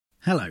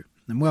Hello,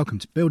 and welcome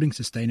to Building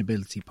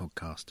Sustainability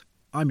Podcast.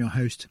 I'm your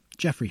host,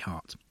 Jeffrey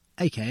Hart,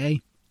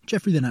 aka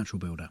Jeffrey the Natural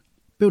Builder.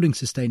 Building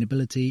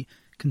Sustainability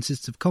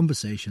consists of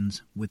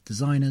conversations with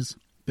designers,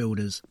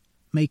 builders,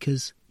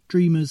 makers,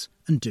 dreamers,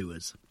 and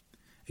doers,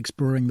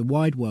 exploring the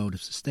wide world of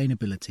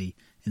sustainability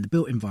in the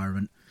built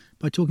environment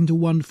by talking to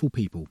wonderful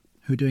people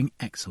who are doing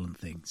excellent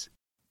things.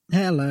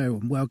 Hello,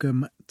 and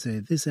welcome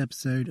to this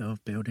episode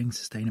of Building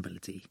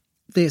Sustainability.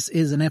 This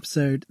is an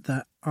episode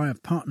that I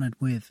have partnered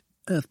with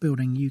Earth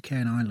Building UK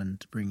and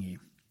Ireland to bring you,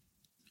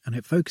 and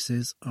it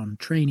focuses on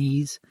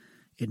trainees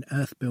in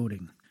earth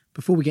building.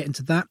 Before we get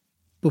into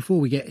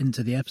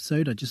the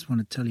episode, I just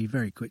want to tell you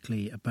very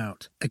quickly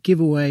about a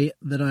giveaway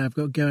that I have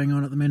got going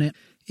on at the minute.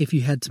 If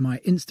you head to my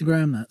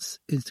Instagram, that's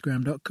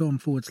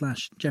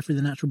instagram.com/Jeffrey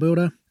the Natural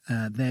Builder,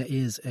 there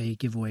is a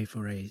giveaway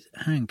for a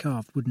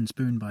hand-carved wooden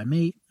spoon by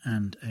me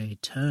and a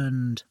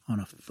turned on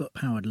a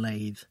foot-powered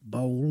lathe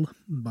bowl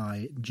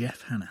by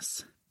Jeff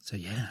Hannes. So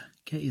yeah,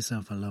 get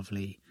yourself a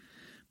lovely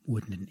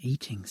wooden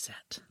eating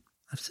set.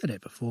 I've said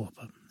it before,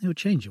 but it will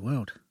change your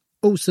world.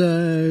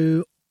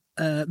 Also,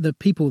 the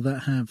people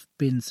that have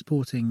been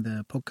supporting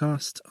the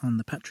podcast on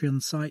the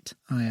Patreon site,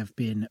 I have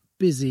been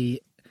busy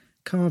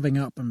carving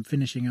up and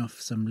finishing off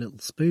some little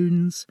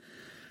spoons,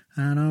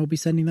 and I'll be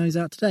sending those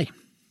out today.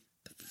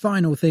 The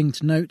final thing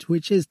to note,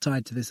 which is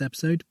tied to this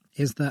episode,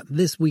 is that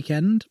this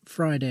weekend,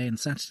 Friday and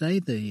Saturday,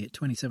 the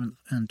 27th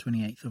and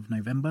 28th of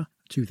November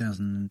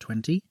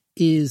 2020,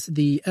 is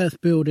the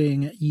Earth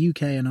Building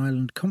UK and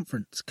Ireland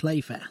Conference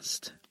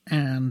Clayfest.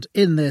 And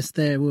in this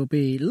there will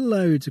be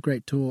loads of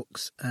great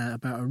talks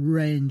about a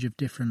range of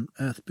different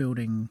earth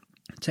building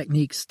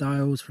techniques,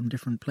 styles from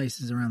different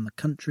places around the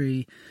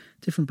country,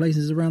 different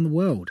places around the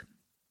world.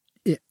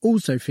 It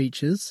also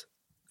features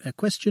a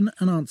question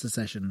and answer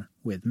session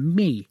with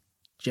me,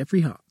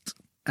 Jeffrey Hart.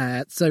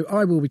 So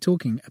I will be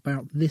talking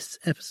about this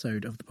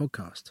episode of the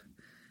podcast.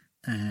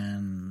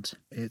 And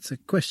it's a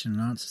question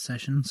and answer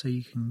session, so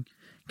you can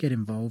get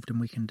involved and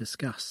we can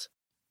discuss.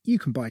 You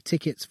can buy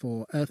tickets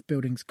for Earth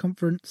Building's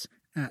conference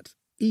at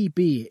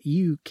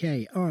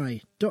ebuki.co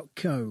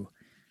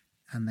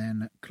and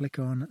then click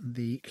on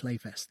the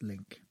Clayfest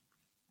link.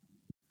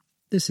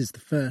 This is the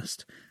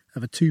first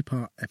of a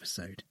two-part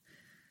episode,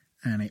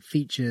 and it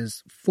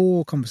features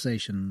 4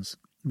 conversations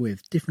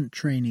with different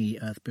trainee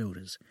earth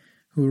builders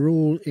who are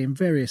all in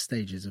various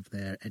stages of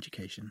their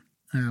education.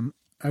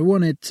 I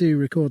wanted to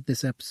record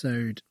this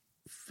episode,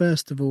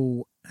 first of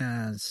all,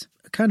 as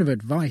a kind of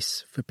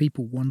advice for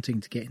people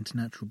wanting to get into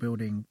natural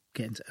building,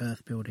 get into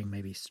earth building,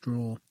 maybe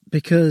straw,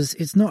 because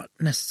it's not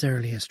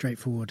necessarily a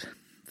straightforward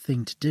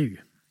thing to do.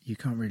 You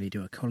can't really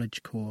do a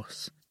college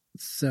course.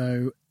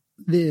 So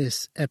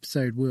this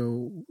episode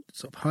will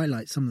sort of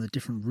highlight some of the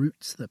different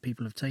routes that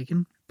people have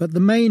taken. But the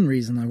main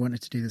reason I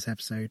wanted to do this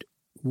episode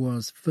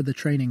was for the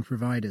training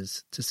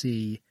providers to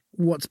see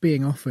what's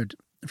being offered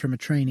from a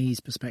trainee's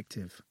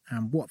perspective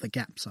and what the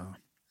gaps are.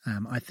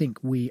 I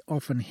think we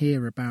often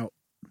hear about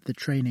the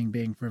training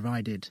being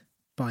provided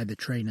by the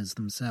trainers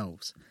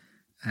themselves,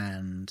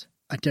 and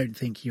I don't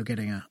think you're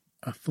getting a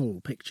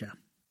full picture.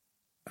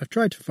 I've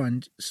tried to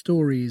find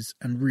stories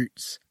and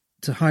routes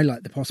to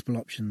highlight the possible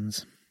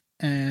options,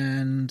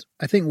 and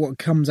I think what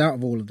comes out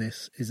of all of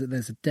this is that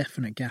there's a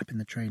definite gap in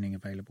the training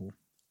available.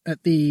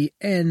 At the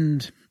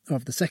end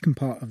of the second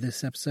part of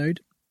this episode,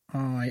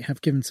 I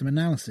have given some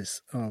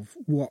analysis of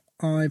what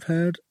I've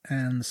heard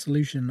and the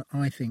solution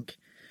I think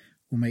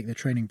will make the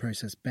training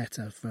process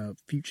better for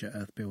future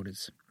earth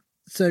builders.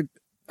 So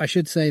I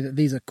should say that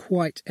these are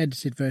quite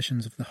edited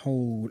versions of the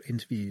whole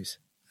interviews.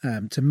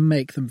 To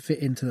make them fit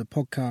into the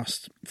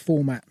podcast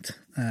format,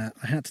 I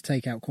had to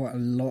take out quite a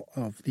lot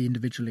of the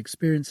individual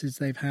experiences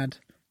they've had.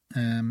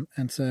 And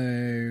so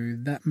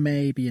that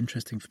may be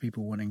interesting for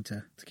people wanting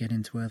to get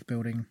into earth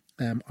building.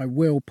 I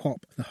will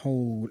pop the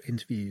whole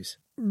interviews,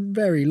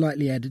 very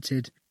lightly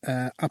edited,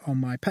 up on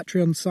my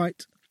Patreon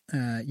site.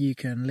 You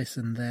can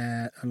listen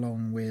there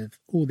along with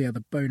all the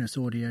other bonus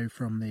audio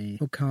from the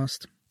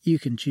podcast. You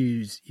can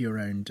choose your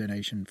own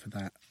donation for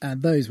that,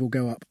 and those will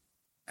go up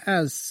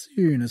as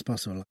soon as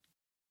possible.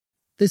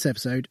 This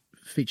episode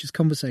features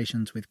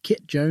conversations with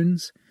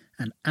Jones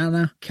and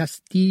Anna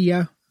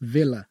Castilla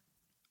Vila.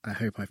 I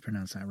hope I've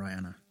pronounced that right,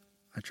 Anna.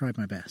 I tried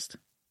my best.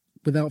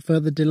 Without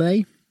further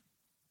delay,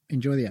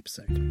 enjoy the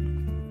episode.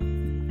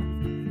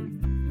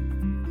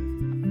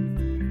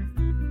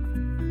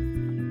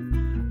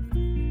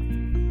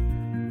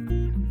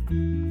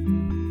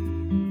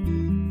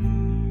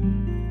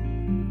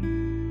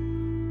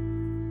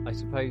 I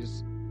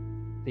suppose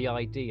the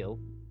ideal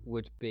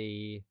would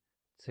be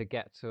to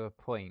get to a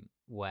point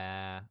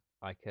where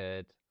I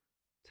could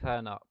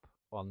turn up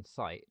on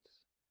site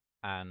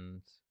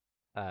and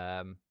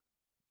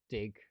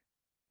dig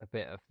a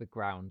bit of the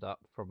ground up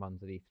from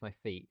underneath my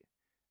feet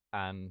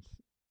and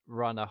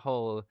run a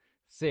whole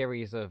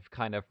series of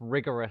kind of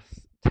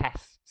rigorous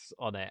tests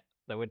on it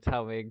that would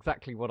tell me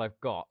exactly what I've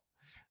got,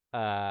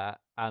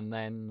 and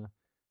then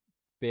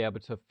be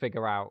able to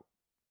figure out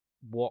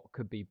what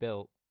could be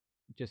built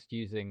just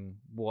using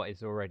what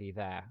is already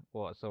there,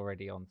 what's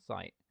already on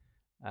site.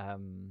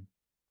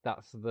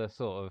 That's the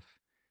sort of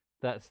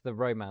that's the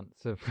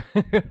romance of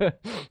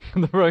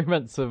the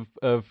romance of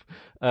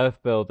earth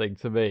building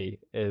to me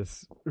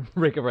is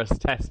rigorous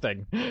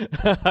testing,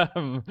 but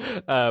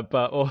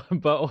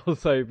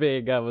also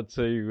being able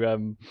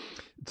to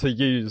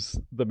use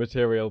the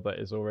material that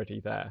is already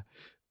there,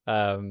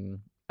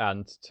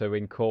 and to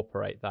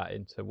incorporate that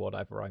into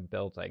whatever I'm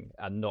building,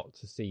 and not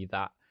to see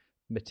that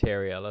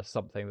material as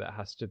something that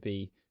has to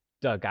be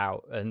dug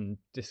out and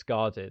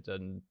discarded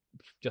and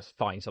just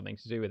find something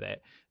to do with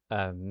it,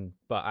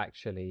 but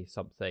actually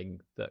something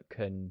that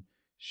can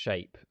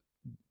shape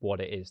what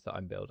it is that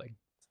I'm building.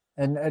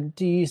 And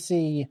do you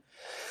see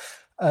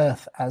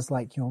Earth as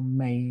like your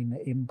main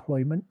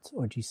employment,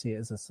 or do you see it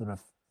as a sort of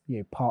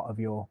part of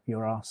your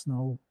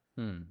arsenal?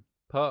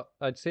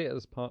 I'd see it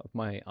as part of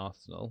my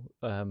arsenal.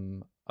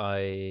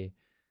 I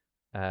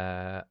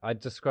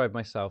describe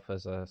myself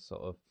as a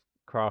sort of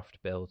craft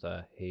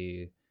builder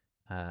who,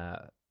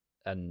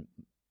 and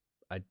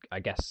I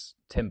guess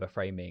timber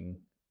framing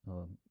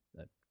or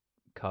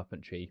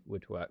carpentry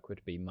woodwork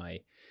would be my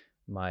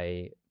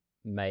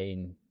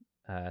main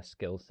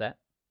skill set.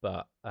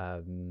 But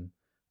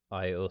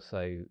I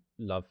also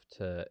love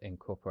to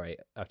incorporate.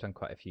 I've done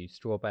quite a few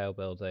straw bale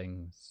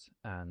buildings,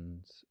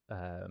 and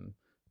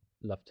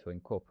love to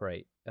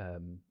incorporate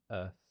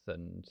earth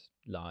and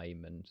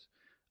lime and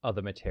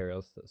other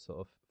materials that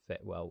sort of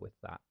fit well with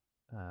that,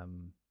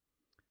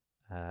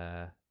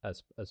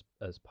 as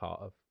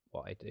part of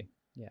what I do.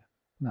 Yeah.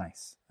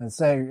 Nice. And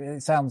so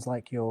it sounds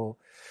like you're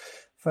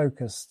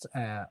focused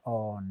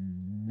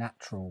on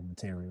natural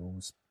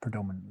materials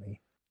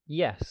predominantly.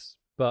 Yes,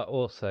 but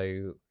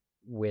also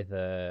with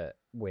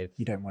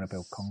you don't want to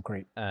build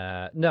concrete.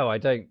 No, I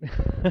don't.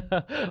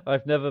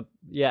 I've never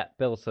yet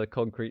built a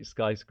concrete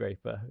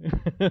skyscraper.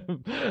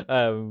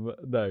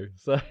 No,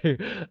 so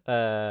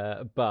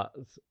but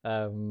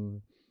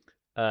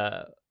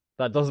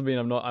that doesn't mean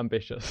I'm not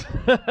ambitious.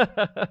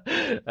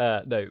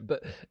 No,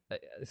 but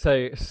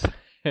so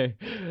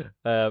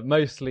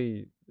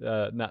mostly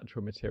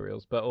natural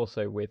materials, but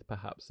also with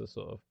perhaps a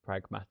sort of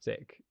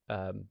pragmatic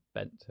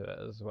bent to it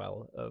as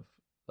well, of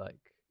like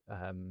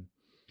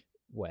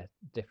where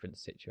different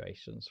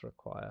situations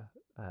require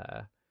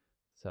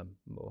some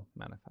more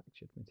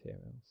manufactured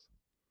materials.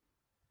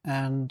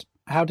 And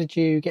how did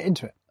you get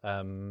into it?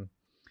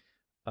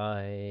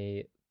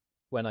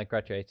 When I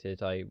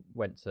graduated, I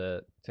went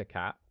to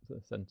CAT,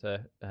 the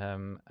centre,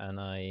 and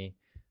I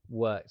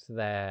worked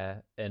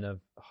there in a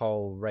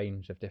whole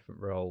range of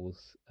different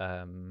roles,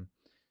 kind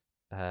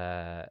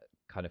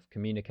of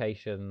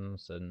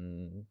communications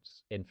and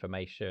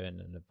information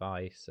and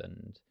advice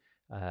and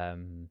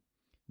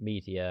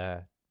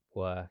media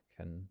work,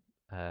 and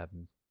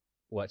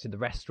worked in the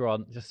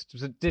restaurant, just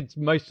did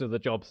most of the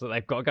jobs that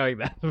they've got going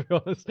there, to be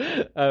honest.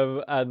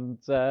 And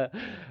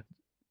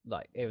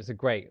like, it was a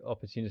great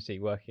opportunity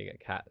working at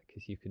CAT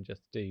because you can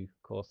just do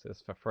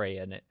courses for free,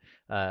 and it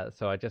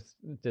so I just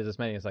did as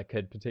many as I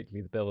could,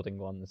 particularly the building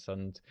ones.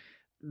 And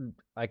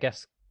I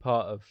guess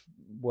part of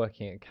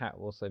working at CAT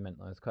also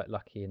meant I was quite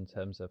lucky in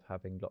terms of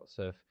having lots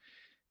of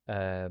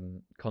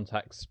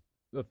contacts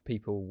of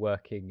people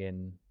working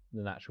in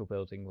the natural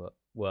building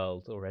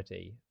world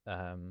already,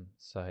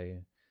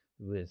 so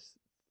was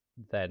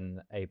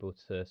then able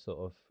to sort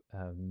of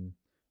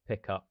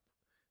pick up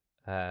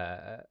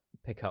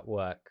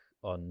work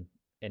on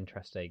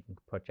interesting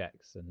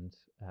projects, and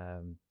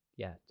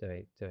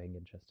doing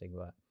interesting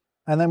work.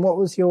 And then what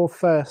was your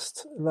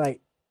first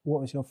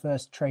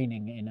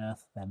training in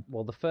Earth then?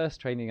 Well, the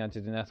first training I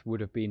did in Earth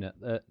would have been at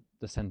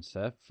the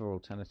Centre for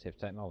Alternative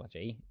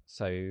Technology.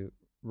 So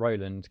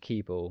Roland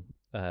Keeble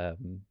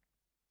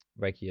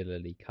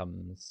regularly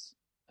comes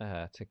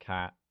to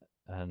CAT,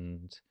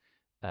 and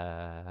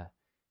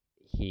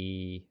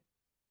he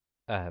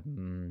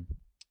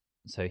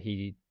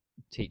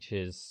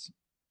teaches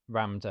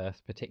rammed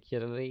Earth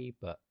particularly,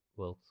 but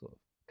we'll sort of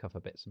cover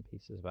bits and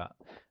pieces about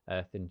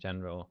Earth in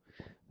general.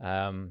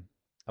 And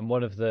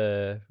one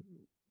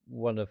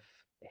of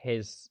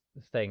his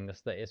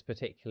things that is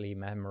particularly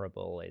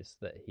memorable is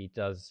that he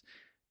does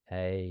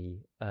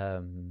an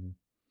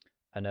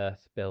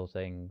Earth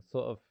building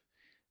sort of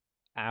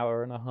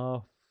hour and a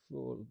half,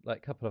 or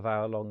like couple of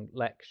hour long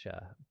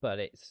lecture, but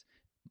it's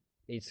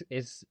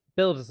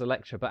billed as a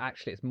lecture, but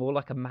actually it's more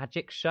like a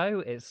magic show.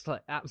 It's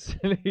like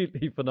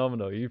absolutely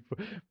phenomenal. You've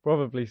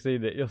probably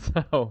seen it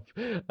yourself.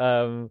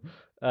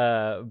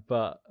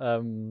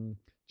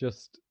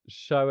 Just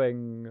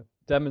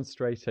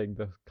demonstrating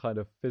the kind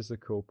of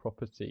physical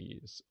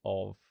properties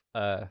of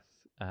Earth,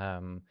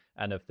 and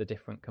of the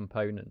different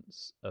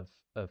components of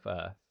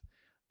Earth.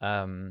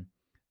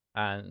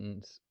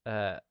 And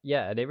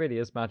it really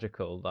is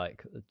magical,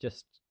 like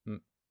just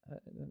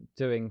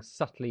doing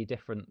subtly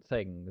different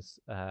things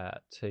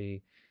to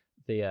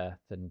the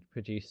Earth and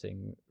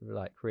producing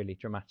like really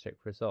dramatic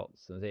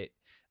results.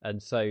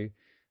 And so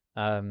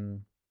that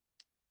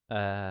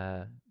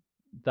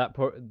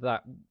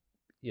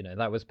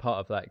was part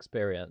of that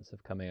experience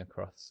of coming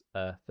across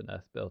Earth and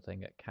Earth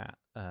building at CAT,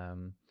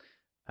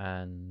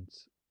 and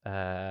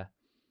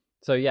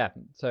So yeah,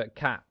 so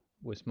CAT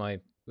was my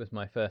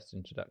first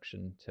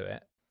introduction to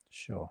it.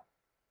 Sure.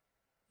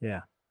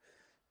 Yeah.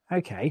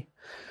 Okay.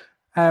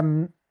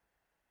 Um.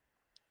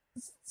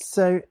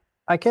 So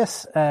I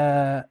guess,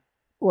 well,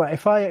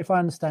 if I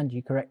understand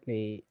you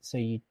correctly, so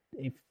you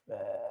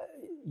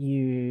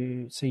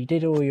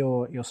did all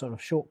your sort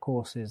of short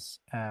courses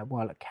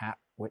while at CAT,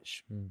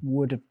 which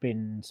would have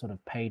been sort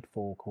of paid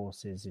for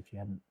courses if you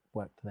hadn't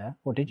worked there,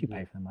 or did you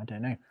pay for them? I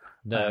don't know.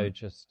 No,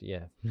 just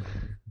yeah.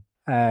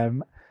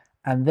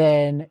 And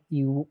then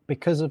you,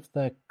 because of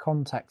the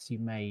contacts you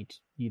made,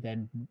 you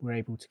then were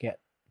able to get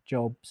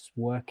jobs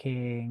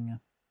working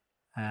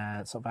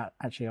sort of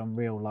actually on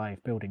real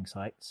live building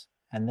sites,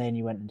 and then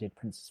you went and did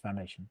Princess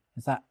Foundation.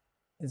 Is that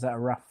a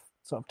rough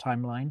sort of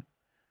timeline?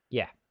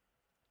 Yeah,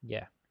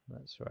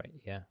 that's right.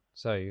 Yeah.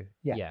 So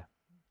yeah.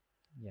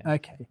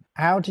 Okay.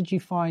 How did you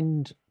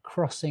find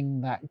crossing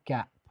that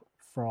gap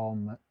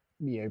from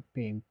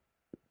being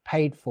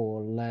paid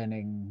for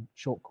learning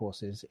short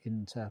courses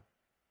into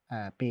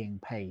being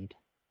paid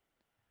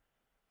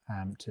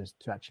to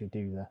actually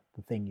do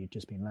the thing you'd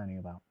just been learning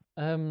about?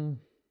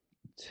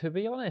 To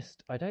be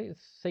honest, I don't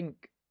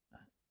think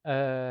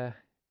in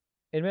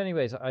many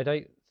ways I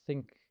don't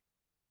think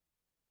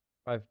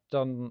I've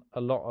done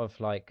a lot of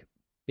like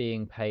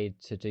being paid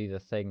to do the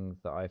thing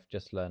that I've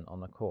just learned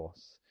on a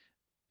course.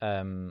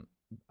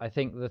 I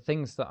think the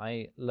things that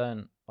I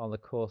learned on the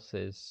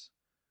courses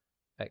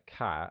at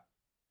CAT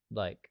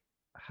like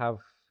have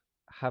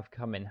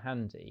come in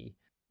handy,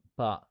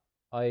 but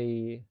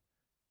I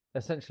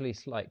essentially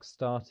like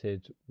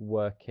started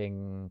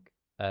working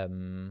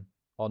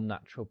on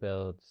natural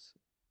builds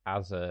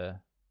as a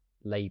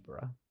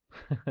labourer,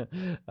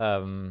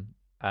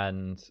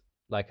 and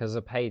like as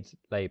a paid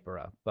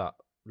labourer, but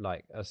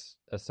like as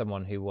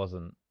someone who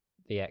wasn't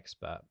the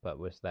expert, but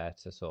was there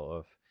to sort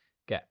of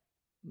get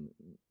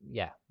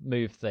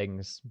move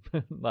things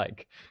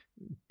like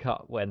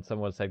cut when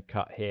someone said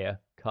cut here,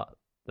 cut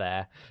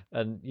there,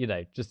 and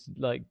just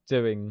like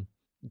doing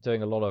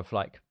a lot of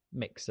like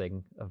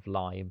mixing of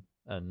lime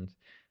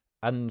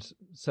and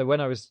so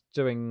when I was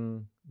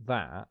doing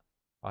that,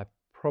 I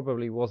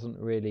probably wasn't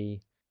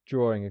really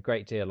drawing a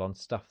great deal on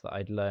stuff that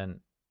I'd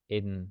learned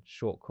in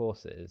short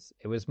courses.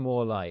 It was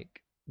more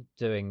like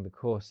doing the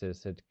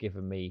courses had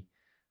given me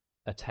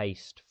a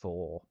taste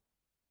for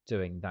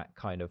doing that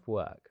kind of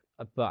work.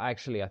 But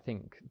actually, I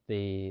think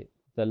the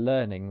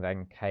learning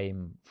then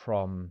came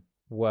from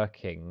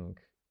working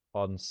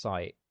on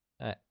site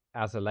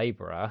as a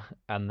labourer,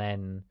 and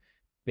then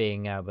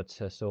being able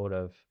to sort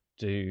of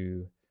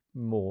do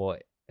more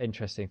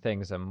interesting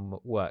things and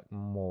work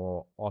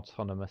more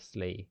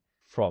autonomously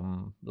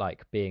from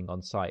like being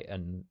on site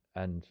and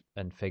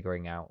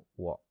figuring out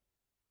what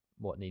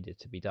needed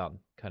to be done,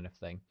 kind of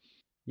thing.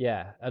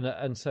 Yeah,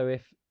 and so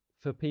if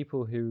for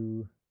people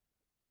who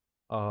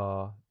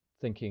are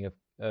thinking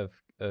of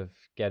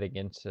getting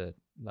into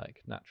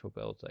like natural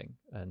building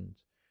and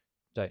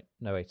don't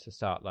know where to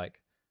start, like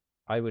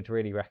I would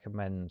really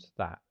recommend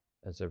that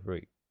as a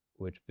route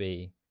would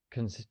be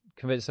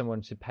convince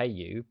someone to pay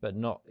you, but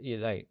not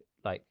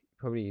like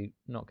probably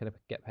not going to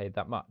get paid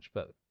that much,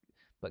 but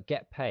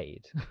get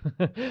paid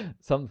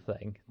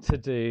something to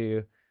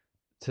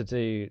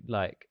do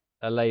like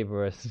a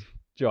labourer's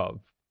job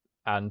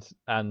and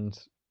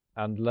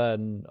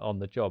learn on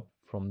the job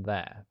from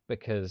there,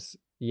 because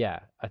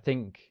I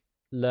think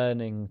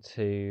learning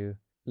to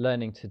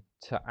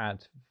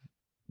add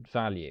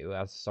value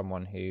as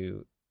someone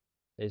who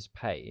is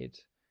paid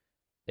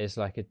is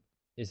like a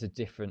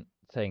different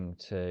thing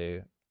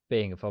to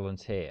being a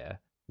volunteer,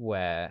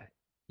 where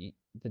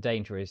the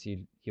danger is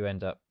you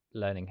end up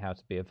learning how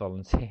to be a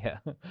volunteer,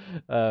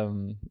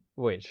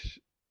 which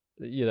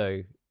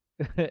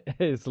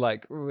is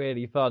like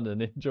really fun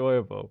and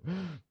enjoyable,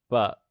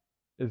 but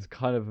it's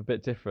kind of a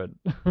bit different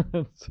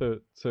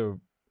to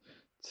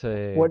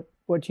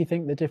what do you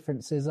think the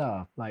differences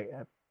are? Like,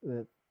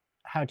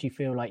 how do you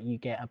feel like you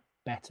get a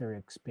better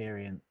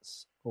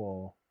experience,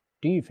 or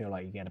do you feel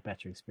like you get a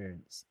better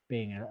experience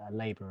being a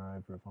labourer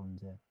over a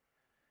volunteer?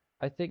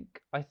 I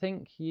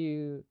think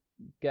you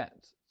get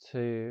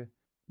to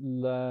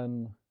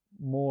learn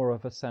more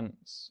of a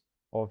sense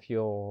of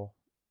your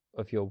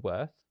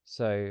worth.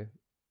 So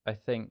I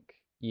think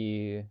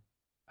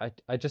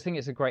I just think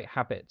it's a great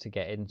habit to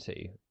get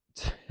into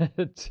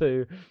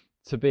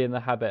to be in the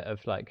habit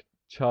of like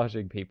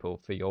charging people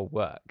for your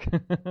work.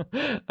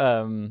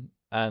 And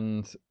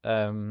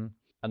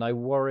I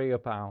worry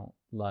about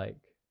like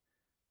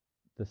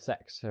the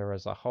sector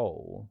as a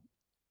whole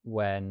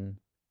when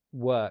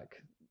work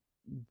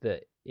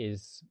that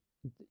is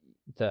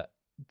that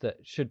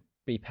should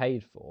be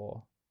paid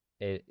for,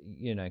 it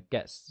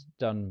gets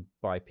done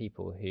by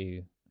people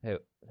who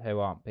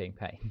aren't being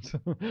paid.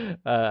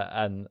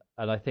 And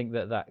I think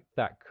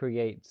that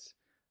creates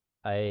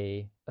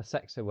a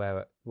sector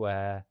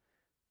where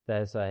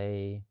there's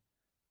a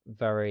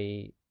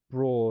very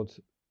broad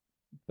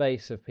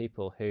base of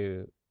people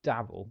who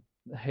dabble,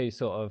 who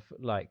sort of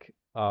like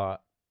are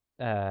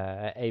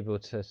able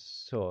to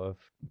sort of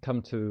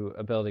come to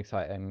a building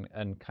site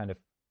and kind of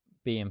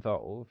be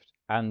involved,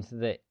 and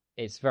that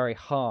it's very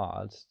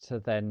hard to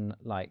then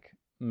like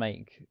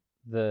make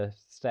the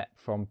step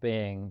from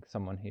being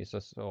someone who's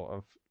a sort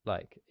of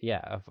like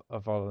a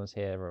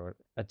volunteer or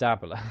a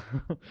dabbler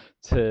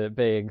to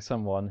being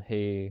someone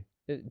who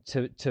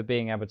to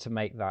being able to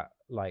make that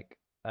like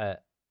a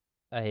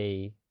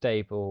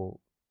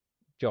stable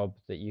job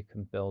that you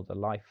can build a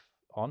life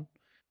on.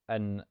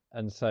 And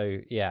so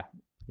yeah,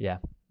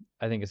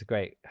 I think it's a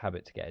great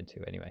habit to get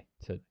into anyway,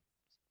 to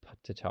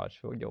charge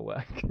for your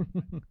work.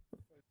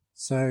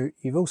 So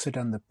you've also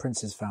done the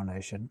Prince's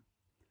Foundation.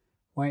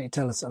 Why don't you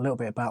tell us a little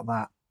bit about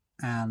that?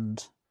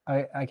 And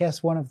I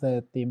guess one of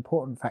the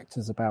important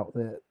factors about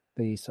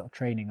the sort of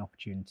training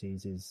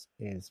opportunities is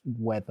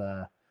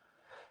whether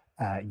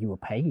you were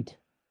paid.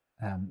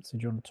 So do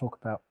you want to talk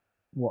about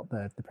what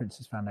the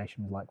Prince's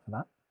Foundation was like for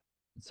that?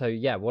 So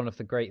yeah, one of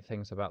the great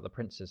things about the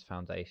Prince's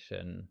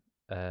Foundation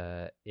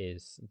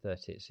is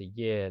that it's a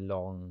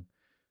year-long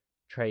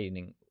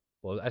training.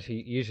 Well,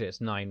 actually, usually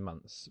it's 9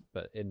 months,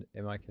 but in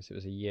my case, it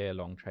was a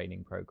year-long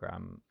training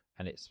program,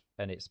 and it's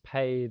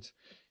paid.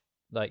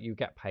 Like you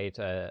get paid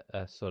a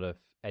sort of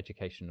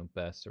educational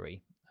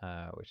bursary,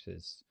 which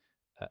is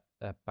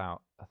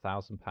about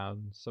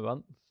 £1,000 a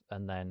month,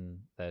 and then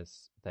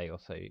they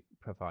also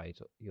provide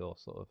your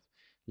sort of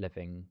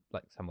living,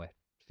 like somewhere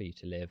for you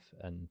to live,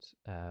 and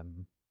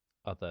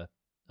other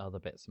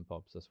bits and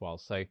bobs as well.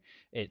 So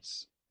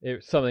it's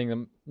something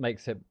that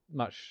makes it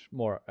much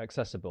more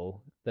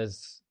accessible.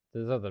 There's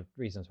other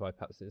reasons why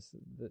perhaps it's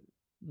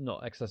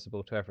not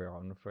accessible to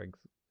everyone. For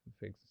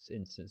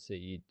instance,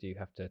 you do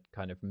have to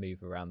kind of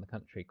move around the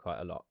country quite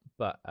a lot,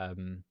 but but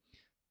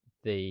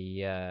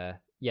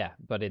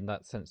in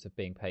that sense of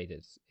being paid,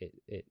 it's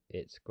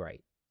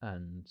great,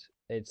 and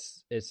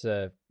it's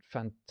a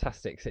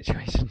fantastic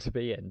situation to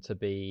be in, to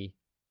be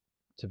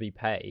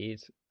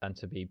paid and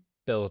to be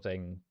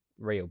building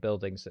real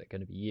buildings that are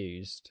going to be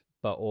used,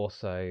 but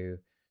also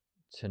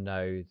to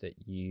know that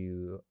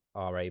you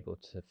are able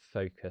to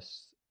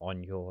focus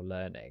on your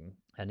learning,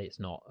 and it's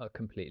not a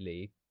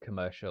completely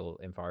commercial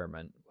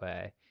environment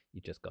where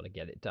you just got to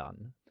get it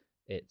done.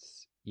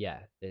 It's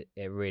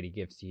it really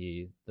gives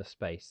you the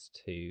space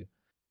to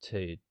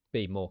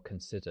be more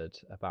considered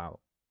about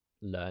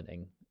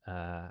learning,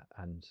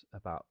 and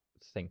about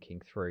thinking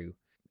through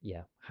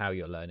how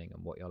you're learning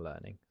and what you're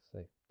learning. So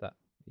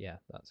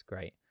that's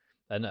great.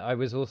 And I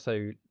was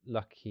also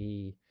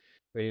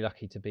really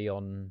lucky to be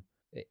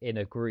in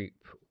a group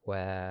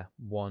where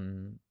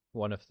one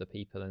of the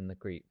people in the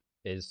group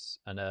is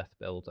an earth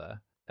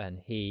builder, and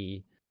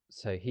he's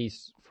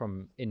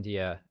from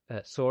India,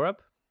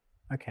 Saurabh.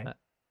 Okay. Have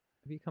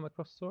you come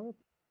across Saurabh?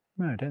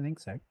 No, I don't think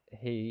so.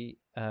 He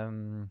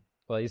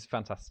well, he's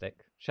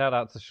fantastic. Shout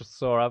out to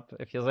Saurabh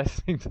if you're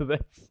listening to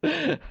this.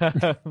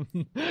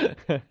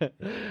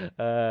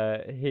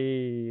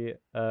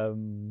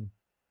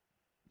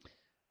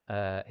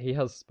 He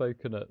has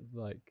spoken at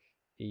like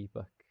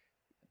ebook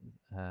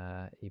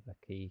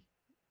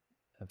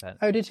events.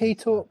 Oh, did he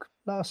talk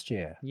last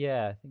year?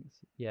 Yeah, I think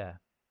so. Yeah,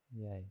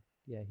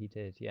 he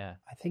did. Yeah,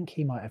 I think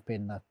he might have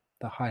been the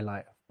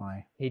highlight of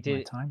my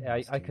time.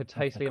 I could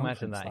totally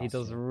imagine that. He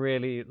does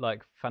really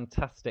like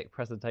fantastic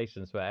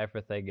presentations where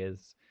everything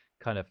is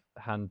kind of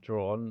hand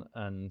drawn,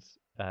 and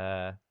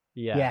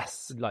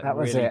yes, like that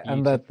was really it.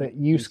 And that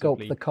you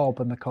sculpt the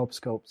cob and the cob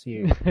sculpts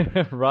you.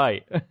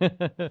 Right.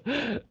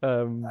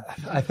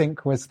 I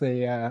think was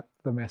the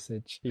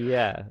message.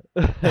 Yeah.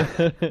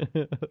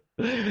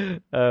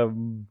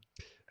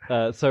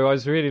 So I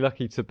was really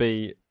lucky to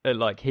be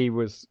like he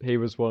was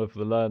one of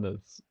the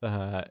learners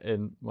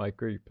in my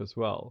group as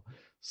well.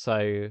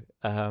 So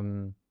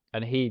and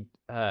he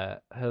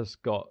has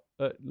got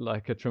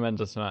like a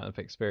tremendous amount of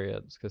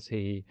experience because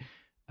he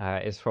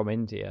is from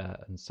India,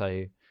 and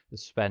so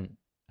has spent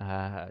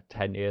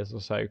 10 years or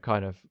so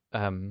kind of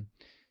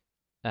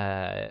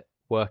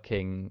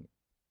working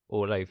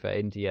all over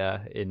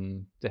India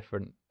in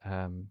different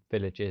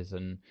villages,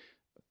 and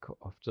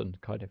often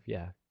kind of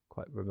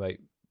quite remote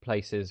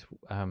places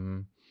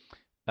on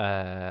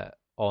earth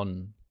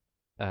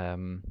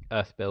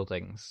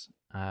buildings,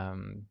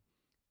 and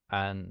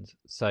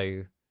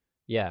so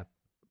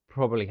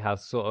probably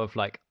has sort of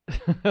like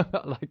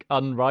like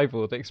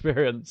unrivaled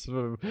experience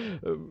from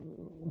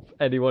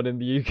anyone in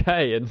the UK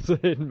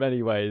in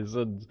many ways,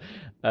 and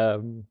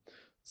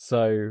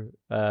so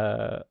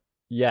I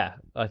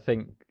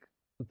think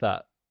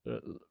that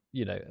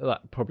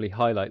that probably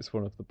highlights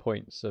one of the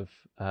points of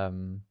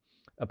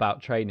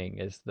about training,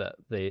 is that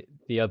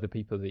the other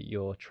people that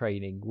you're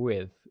training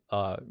with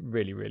are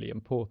really, really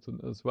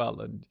important as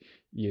well, and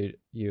you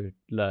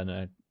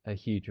learn a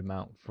huge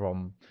amount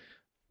from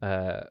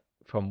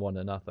one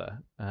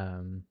another,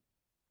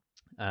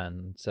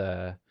 and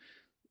so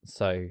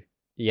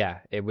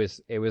it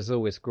was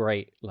always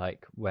great,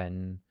 like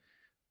when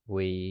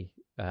we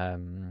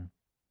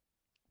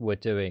were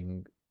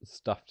doing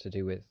stuff to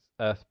do with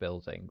earth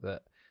building,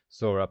 that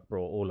Saurabh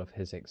brought all of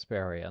his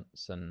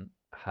experience and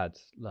had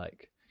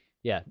like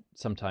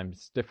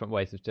sometimes different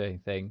ways of doing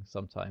things,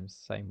 sometimes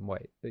same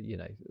way,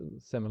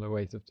 similar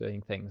ways of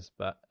doing things,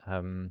 but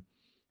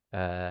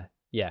it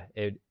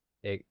it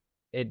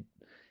it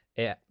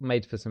it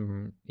made for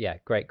some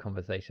great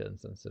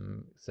conversations and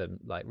some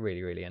like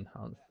really really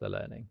enhanced the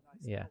learning.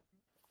 Yeah.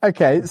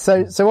 Okay,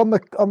 so on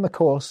the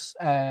course,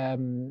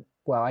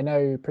 well, I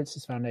know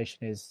Princess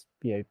Foundation is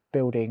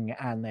building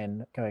and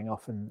then going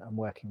off and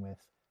working with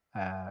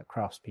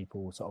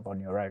craftspeople sort of on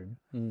your own.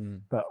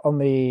 But on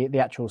the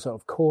actual sort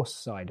of course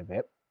side of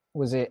it,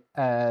 was it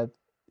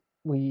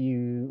were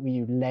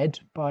you led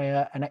by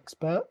an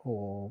expert,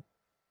 or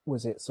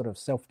was it sort of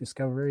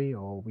self-discovery,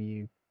 or were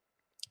you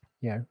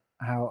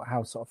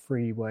how sort of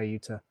free were you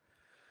to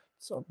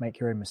sort of make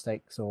your own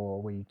mistakes,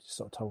 or were you just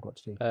sort of told what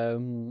to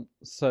do?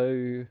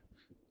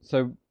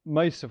 So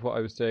most of what I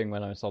was doing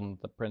when I was on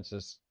the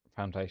Princess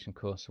Foundation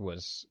course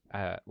was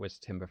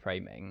timber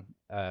framing,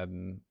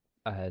 and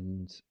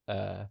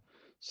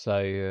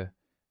so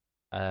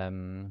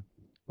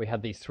we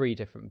had these 3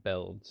 different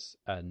builds,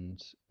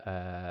 and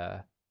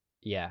and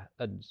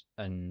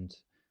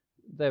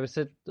there was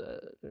a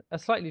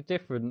slightly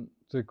different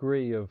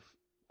degree of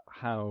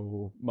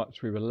how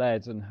much we were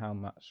led and how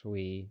much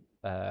we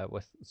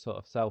were sort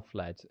of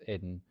self-led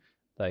in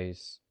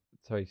those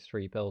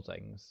 3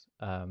 buildings.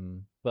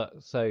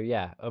 But so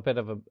a bit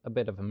of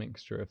a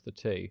mixture of the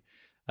two.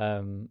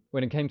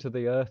 When it came to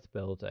the earth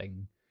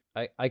building,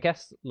 I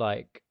guess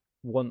like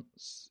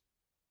once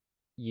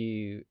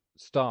you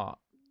start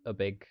a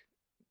big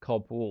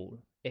cob wall,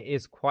 it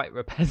is quite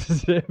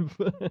repetitive.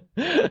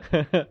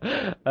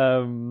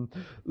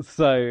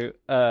 So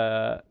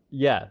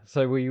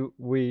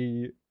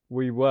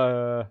we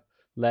were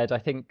led. I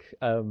think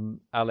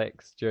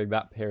Alex, during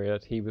that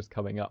period, he was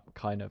coming up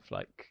kind of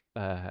like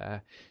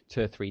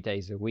 2 or 3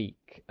 days a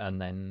week,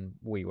 and then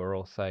we were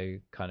also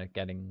kind of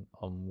getting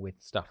on with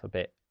stuff a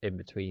bit in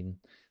between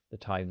the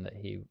time that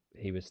he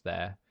was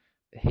there.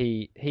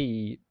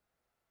 He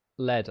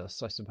led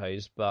us, I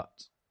suppose, but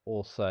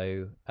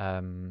also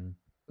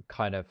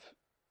kind of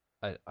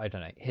I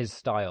don't know, his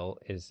style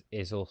is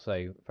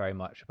also very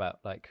much about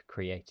like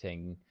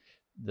creating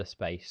the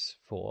space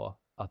for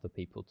other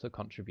people to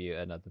contribute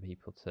and other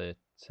people to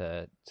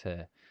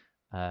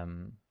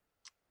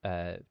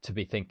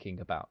be thinking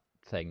about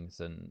things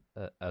and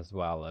as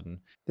well. And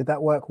did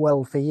that work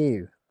well for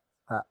you,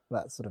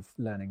 that sort of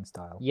learning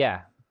style?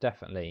 Yeah,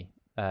 definitely.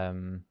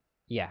 And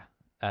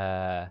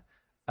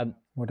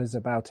what is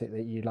about it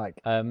that you like?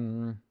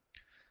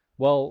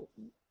 Well,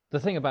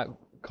 the thing about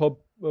cob,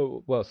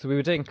 so we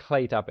were doing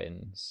clay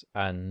dabbins,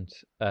 and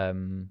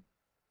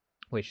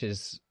which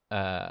is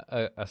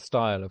a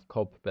style of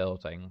cob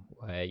building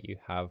where you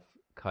have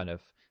kind of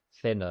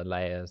thinner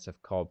layers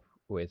of cob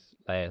with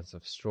layers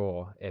of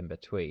straw in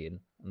between,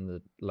 and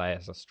the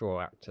layers of straw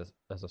act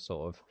as a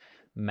sort of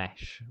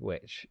mesh,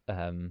 which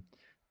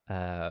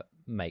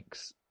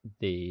makes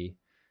the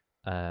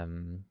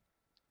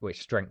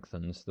which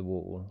strengthens the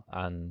wall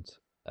and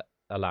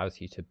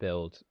allows you to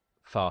build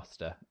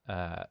faster,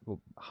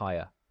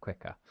 higher,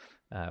 quicker,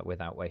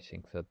 without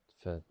waiting for it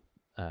to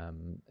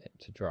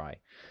dry.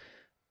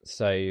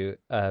 So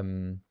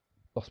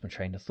lost my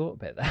train of thought a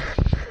bit there.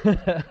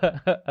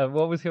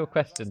 What was your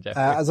question,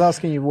 Jeffrey? I was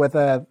asking you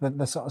whether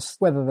the sort of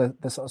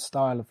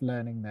style of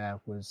learning there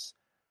was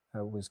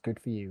good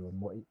for you, and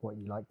what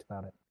you liked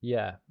about it.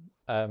 Yeah.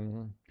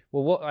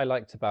 Well, what I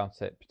liked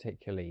about it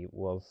particularly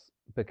was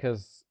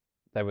because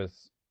there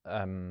was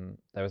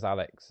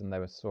Alex and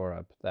there was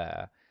Saurabh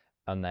there,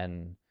 and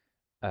then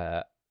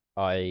I,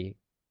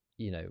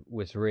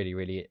 was really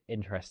really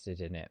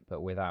interested in it,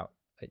 but without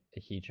a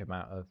huge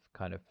amount of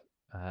kind of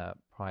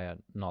prior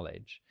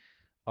knowledge.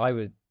 I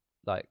would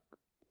like,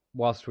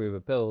 whilst we were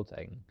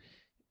building,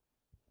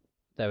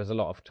 there was a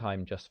lot of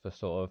time just for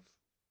sort of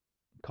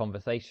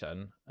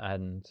conversation,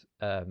 and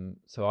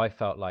so I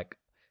felt like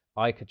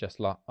I could just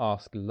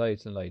ask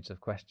loads and loads of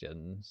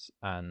questions,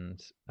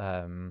 and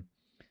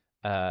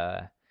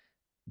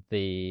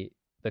the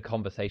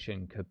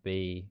conversation could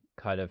be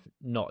kind of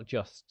not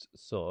just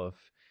sort of,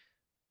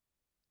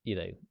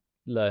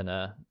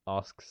 learner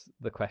asks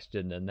the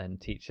question and then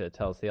teacher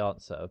tells the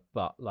answer,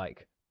 but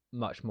like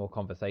much more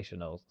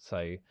conversational.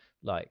 So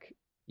like,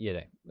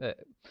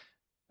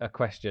 a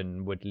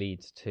question would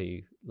lead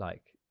to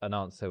like an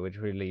answer, which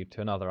would lead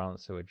to another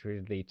answer, which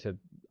would lead to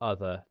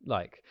other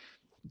like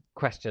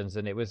questions,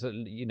 and it was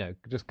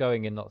just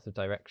going in lots of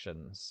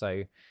directions.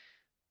 So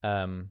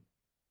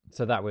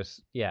that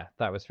was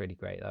really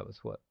great. That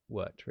was what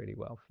worked really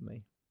well for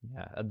me.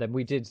 Yeah. And then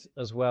we did,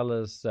 as well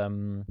as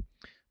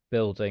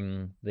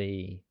building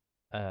the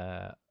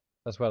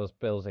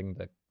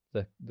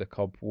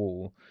cob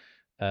wall,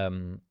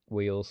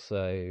 we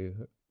also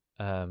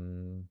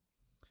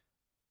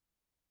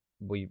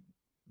we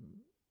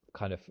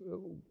kind of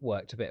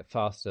worked a bit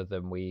faster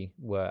than we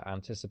were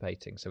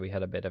anticipating, so we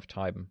had a bit of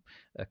time,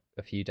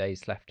 a few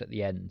days left at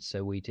the end,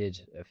 so we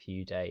did a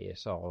few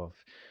days of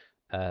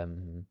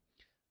kind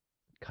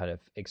of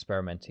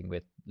experimenting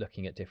with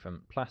looking at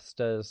different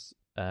plasters,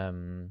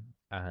 and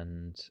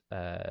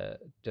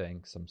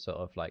doing some sort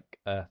of like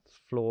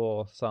earth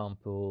floor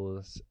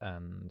samples,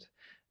 and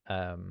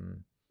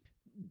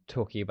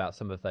talking about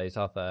some of those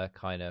other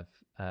kind of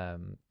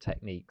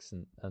techniques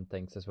and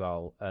things as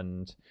well.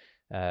 And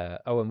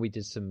and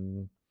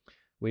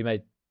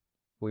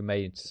we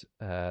made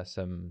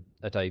some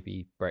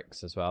Adobe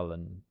bricks as well,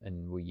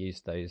 and we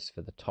used those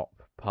for the top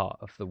part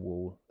of the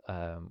wall,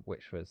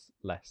 which was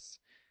less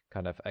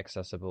kind of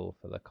accessible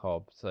for the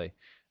cob. So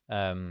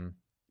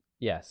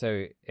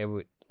so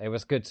it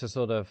was good to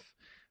sort of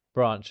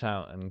branch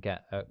out and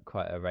get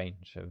quite a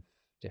range of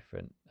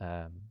different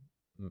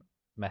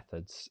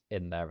methods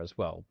in there as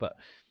well. But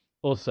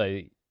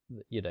also,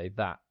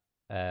 that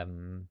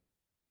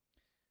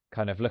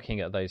kind of looking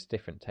at those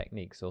different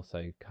techniques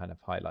also kind of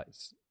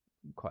highlights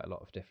quite a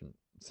lot of different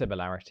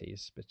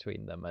similarities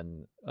between them,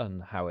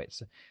 and how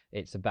it's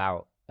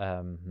about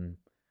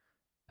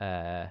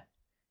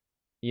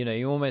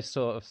you almost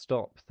sort of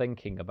stop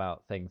thinking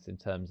about things in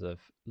terms of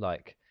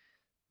like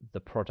the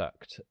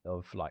product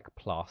of like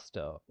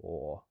plaster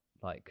or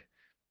like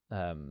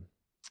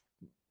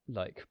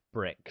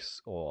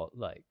bricks, or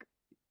like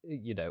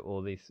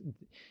all these,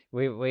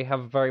 we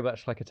have very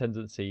much like a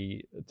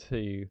tendency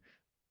to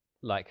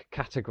like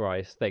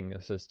categorize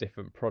things as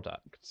different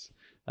products,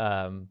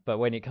 but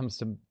when it comes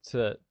to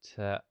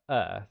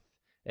earth,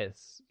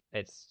 it's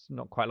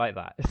not quite like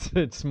that.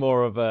 It's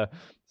more of a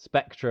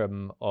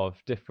spectrum of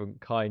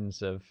different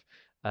kinds of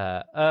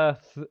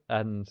earth,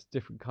 and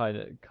different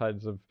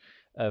kinds of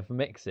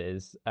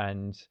mixes,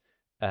 and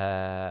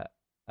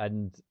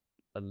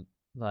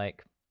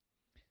like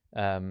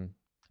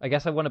I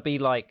guess I want to be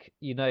like,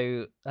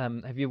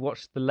 have you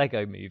watched the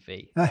Lego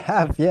movie? I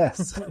have,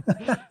 yes.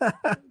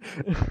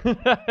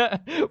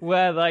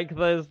 Where like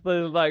there's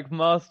like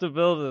master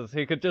builders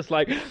who could just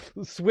like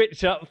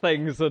switch up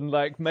things and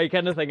like make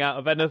anything out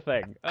of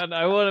anything, and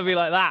I want to be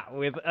like that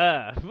with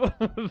Earth.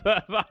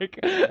 Like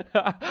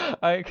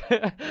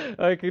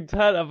I can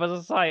turn up as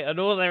a site, and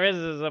all there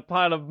is a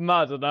pile of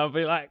mud, and I'll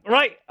be like,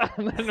 right,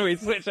 and then we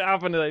switch it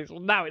up, and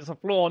now it's a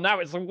floor,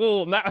 now it's a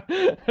wall, now.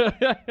 Do you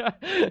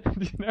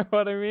know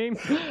what I mean?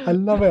 I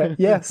love it.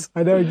 Yes,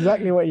 I know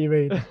exactly what you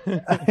mean.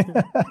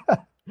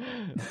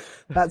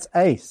 That's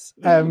ace.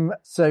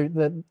 So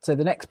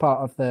the next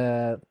part of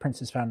the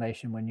Prince's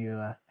Foundation, when you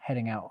were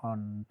heading out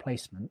on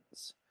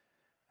placements,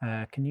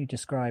 can you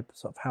describe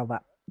sort of how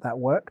that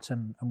worked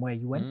and where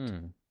you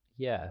went?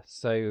 Yeah.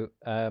 So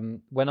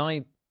when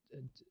I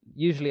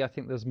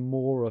think there's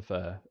more of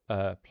a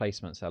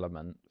placements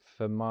element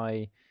for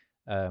my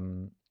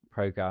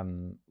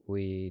program.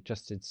 We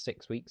just did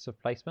 6 weeks of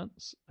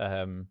placements,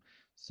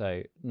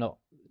 so not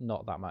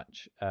that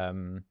much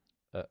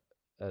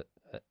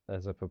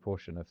as a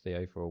proportion of the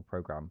overall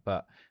program,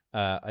 but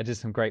I did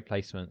some great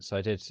placements. So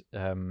I did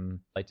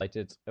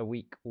a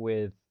week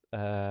with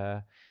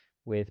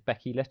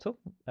Becky Little,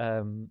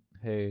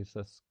 who's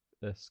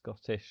a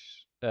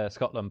Scottish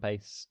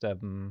Scotland-based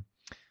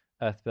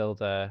earth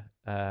builder,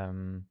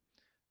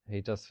 who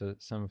does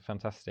some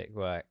fantastic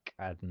work,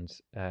 and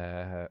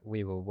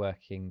we were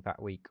working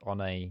that week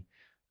on a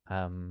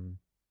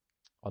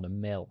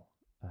mill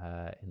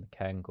in the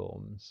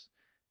Cairngorms,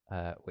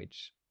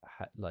 which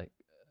had like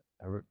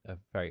a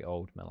very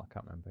old mill. I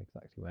can't remember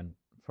exactly when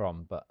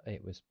from, but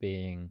it was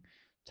being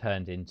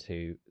turned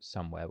into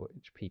somewhere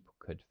which people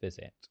could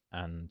visit,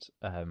 and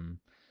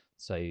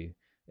so it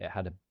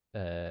had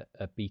a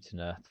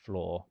beaten earth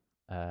floor,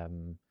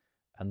 and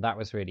that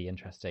was really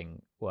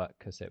interesting work,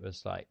 because it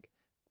was like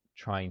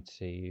trying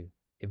to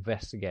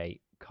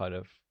investigate kind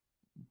of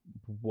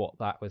what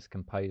that was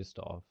composed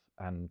of,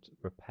 and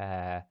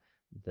repair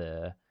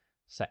the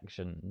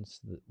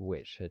sections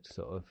which had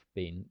sort of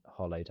been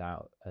hollowed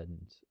out,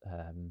 and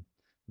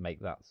make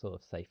that sort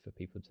of safe for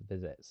people to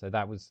visit. So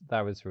that was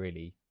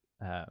really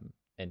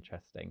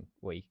interesting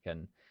week,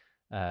 and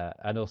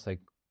also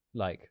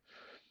like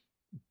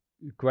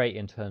great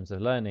in terms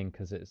of learning,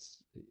 because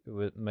it's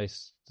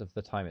most of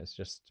the time it's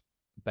just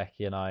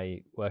Becky and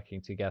I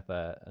working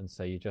together, and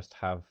so you just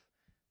have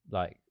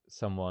like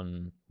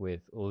someone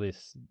with all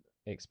this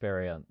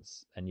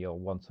experience, and you're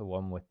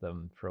one-to-one with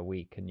them for a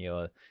week, and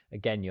you're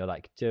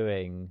like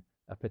doing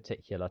a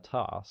particular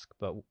task,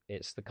 but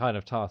it's the kind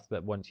of task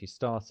that once you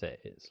start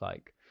it, it's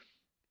like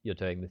you're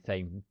doing the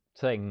same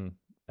thing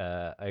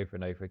over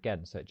and over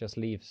again. So it just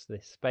leaves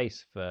this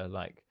space for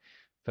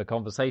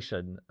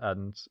conversation,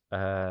 and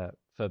for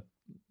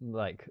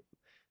like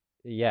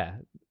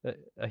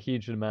a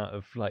huge amount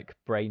of like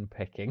brain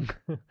picking.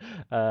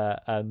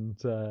 And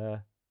so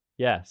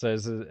it's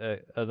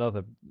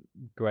another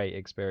great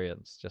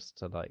experience, just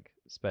to like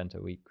spend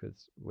a week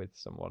with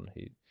someone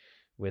who,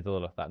 with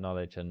all of that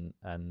knowledge, and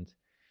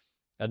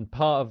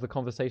part of the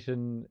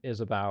conversation is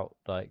about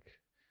like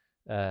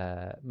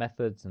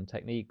methods and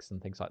techniques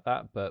and things like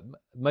that, but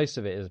most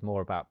of it is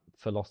more about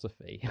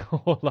philosophy,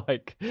 or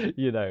like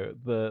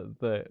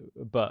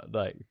but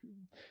like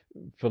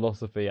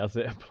philosophy as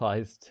it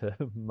applies to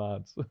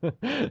maths.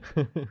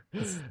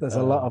 There's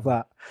a lot of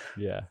that.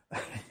 Yeah.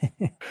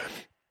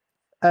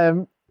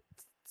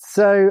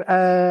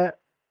 So,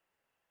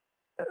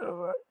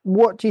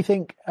 what do you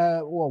think?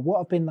 What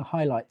have been the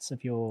highlights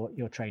of your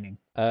training?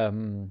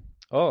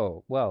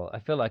 Oh, well, I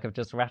feel like I've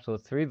just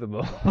rattled through them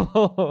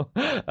all.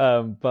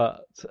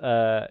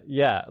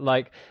 Yeah,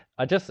 like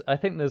I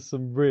think there's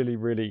some really,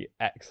 really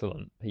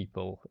excellent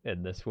people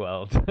in this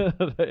world,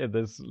 in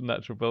this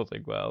natural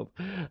building world.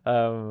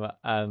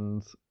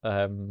 And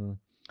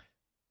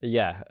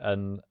yeah,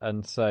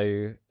 and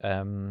so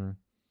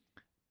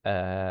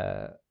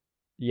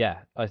yeah,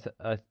 I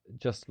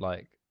just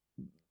like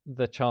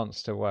the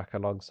chance to work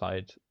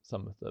alongside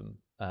some of them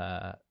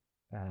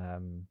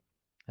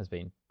has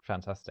been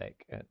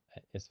fantastic.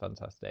 It's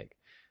fantastic,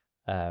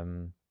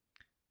 and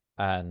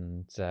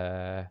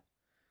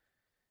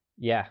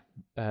yeah,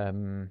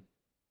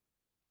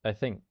 I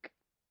think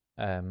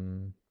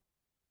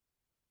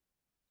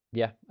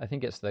yeah, I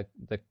think it's the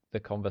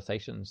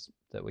conversations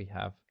that we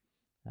have.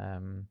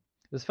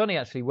 It's funny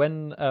actually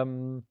when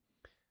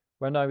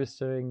I was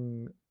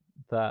doing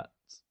that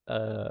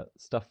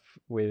stuff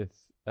with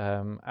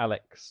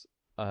Alex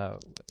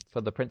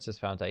for the Princess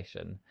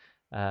Foundation,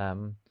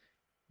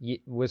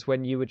 was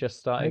when you were just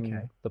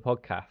starting the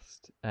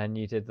podcast, and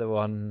you did the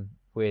one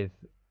with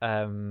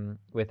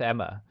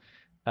Emma,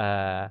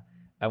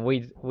 and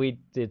we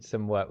did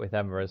some work with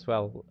Emma as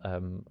well,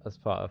 as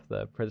part of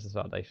the Princess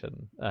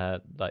Foundation,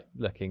 like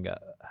looking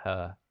at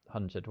her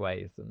 100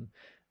 ways and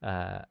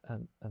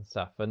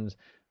stuff. And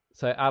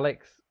so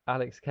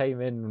Alex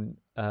came in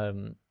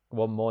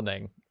one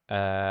morning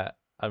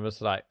and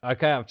was like,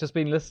 okay, I've just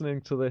been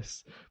listening to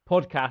this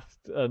podcast,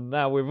 and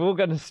now we're all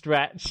going to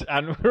stretch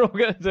and we're all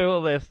going to do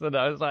all this. And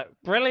I was like,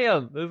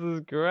 brilliant, this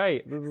is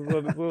great, this is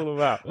what it's all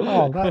about.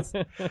 Oh, that's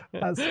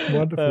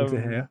wonderful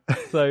to hear.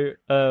 So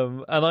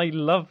and I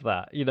love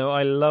that,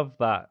 I love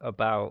that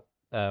about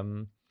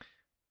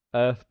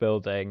earth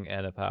building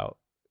and about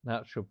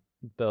natural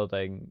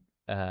building,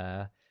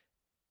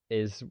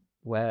 is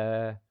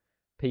where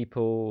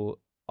people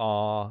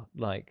are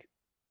like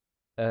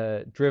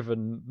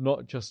driven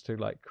not just to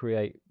like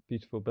create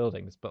beautiful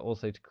buildings, but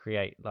also to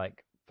create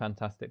like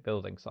fantastic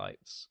building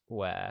sites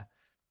where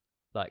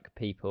like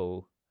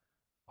people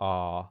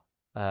are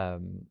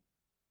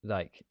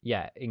like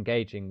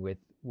engaging with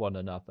one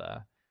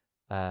another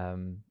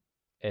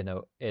in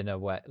a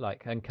way,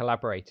 like, and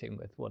collaborating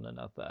with one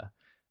another,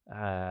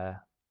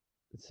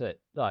 so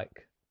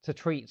like to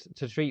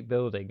treat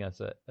building as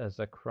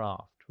a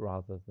craft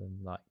rather than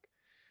like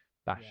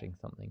bashing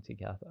something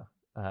together,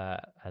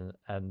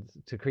 and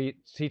to treat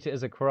it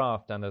as a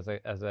craft and as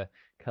a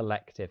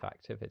collective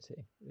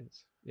activity.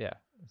 It's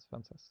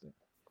fantastic.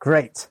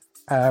 Great.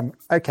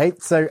 Okay,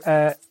 so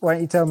why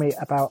don't you tell me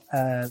about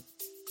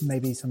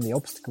maybe some of the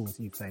obstacles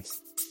you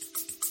faced?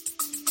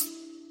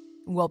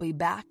 We'll be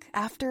back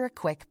after a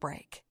quick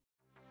break.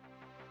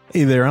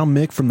 Hey there, I'm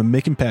Mick from the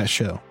Mick and Pat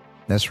Show.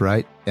 That's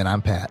right, and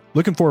I'm Pat.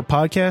 Looking for a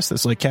podcast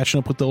that's like catching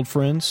up with old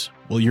friends?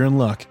 Well, you're in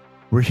luck.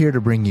 We're here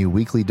to bring you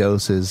weekly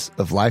doses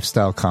of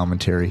lifestyle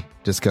commentary,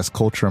 discuss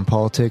culture and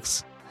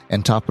politics,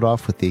 and top it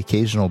off with the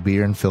occasional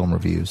beer and film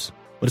reviews.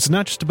 But it's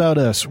not just about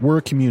us. We're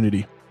a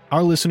community.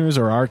 Our listeners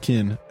are our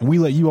kin, and we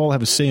let you all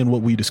have a say in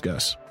what we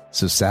discuss.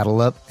 So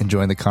saddle up and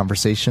join the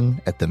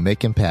conversation at the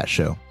Mick and Pat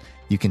Show.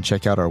 You can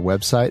check out our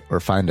website or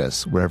find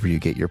us wherever you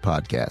get your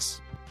podcasts.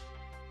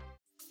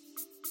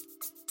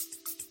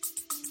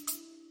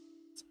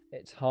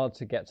 It's hard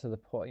to get to the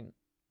point.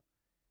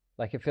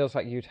 Like, it feels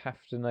like you'd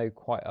have to know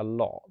quite a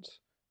lot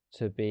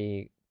to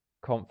be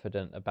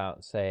confident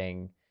about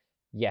saying,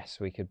 yes,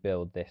 we could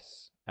build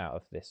this out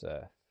of this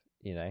earth,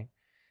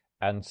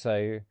 And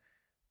so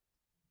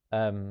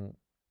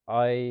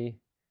I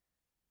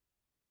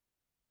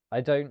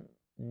don't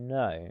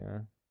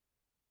know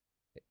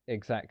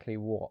exactly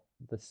what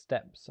the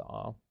steps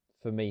are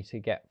for me to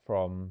get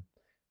from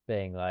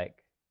being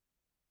like,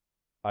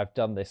 I've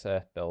done this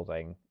earth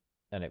building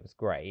and it was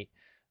great,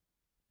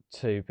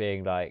 to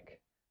being like,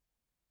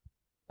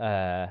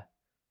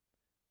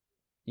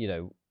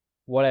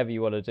 whatever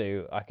you want to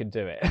do, I can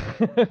do it.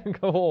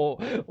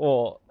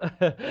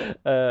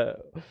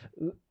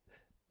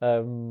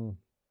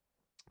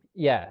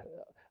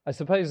 I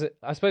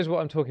suppose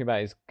what I'm talking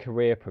about is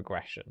career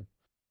progression.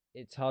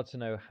 It's hard to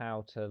know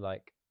how to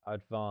like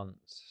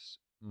advance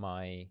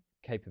my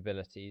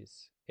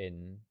capabilities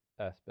in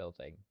earth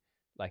building.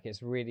 Like,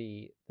 it's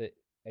really that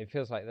it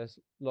feels like there's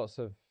lots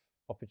of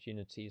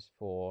opportunities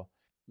for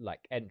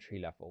like entry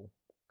level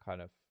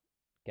kind of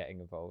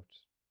getting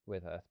involved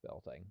with earth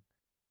building,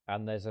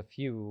 and there's a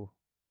few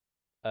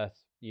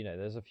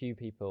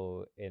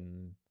people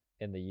in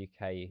the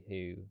UK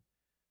who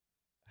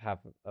have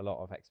a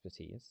lot of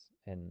expertise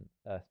in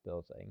earth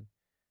building,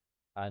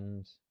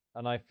 and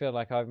I feel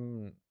like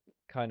I'm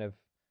kind of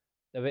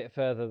a bit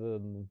further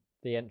than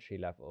the entry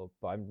level,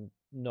 but I'm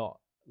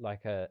not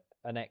like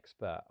an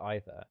expert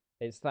either.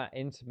 It's that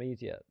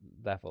intermediate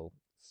level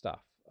stuff,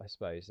 I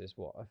suppose, is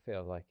what I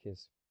feel like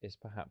is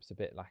perhaps a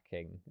bit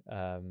lacking.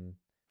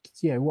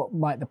 What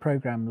might the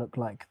program look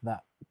like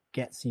that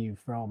gets you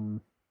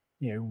from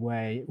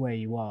where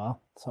you are,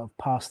 sort of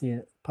past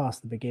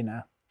the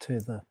beginner to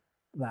the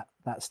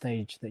that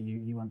stage that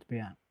you want to be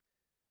at?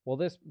 Well,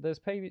 there's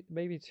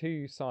maybe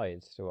two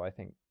sides to what I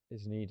think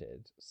is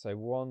needed. So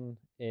one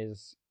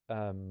is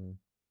a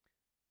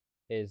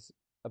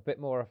bit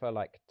more of a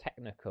like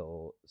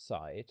technical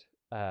side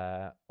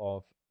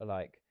of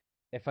like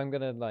if I'm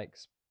gonna like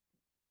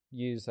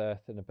use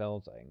Earth in a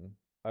building,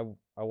 I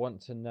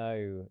want to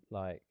know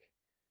like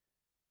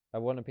I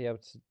want to be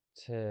able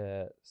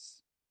to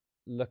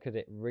look at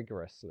it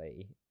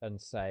rigorously and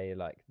say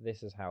like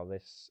this is how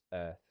this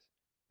Earth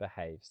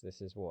behaves, this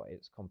is what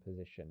its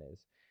composition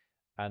is,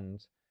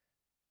 and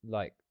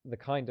like the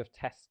kind of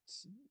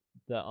tests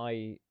that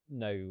I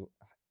know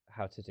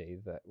how to do,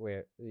 that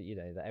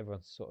that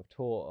everyone's sort of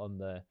taught on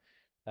the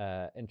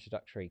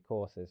introductory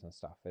courses and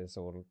stuff, is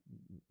all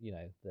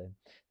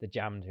the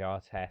jam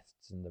jar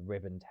tests and the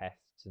ribbon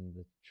tests and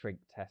the trig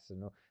tests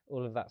and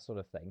all of that sort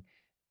of thing.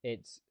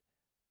 It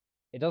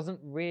doesn't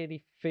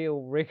really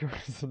feel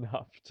rigorous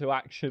enough to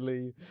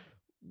actually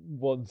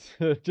want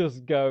to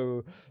just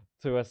go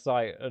to a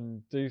site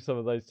and do some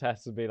of those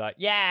tests and be like,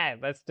 yeah,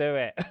 let's do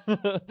it.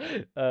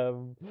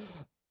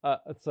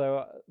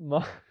 So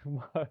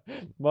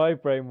my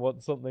brain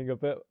wants something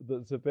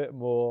that's a bit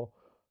more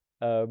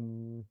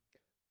kind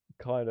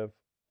of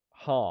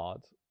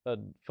hard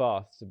and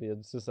fast, to be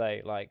able to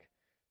say like,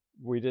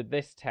 we did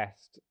this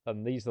test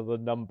and these are the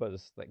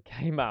numbers that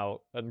came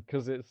out, and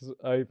because it's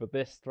over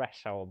this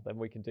threshold then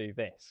we can do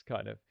this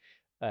kind of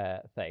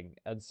thing.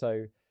 And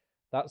so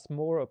that's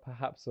more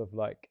perhaps of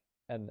like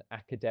an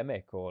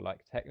academic or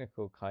like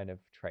technical kind of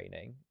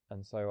training,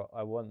 and so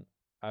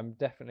I'm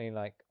definitely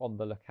like on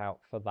the lookout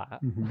for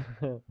that.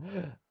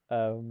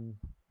 And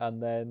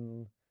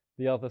then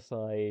the other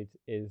side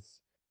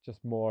is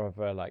just more of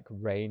a like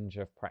range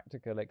of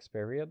practical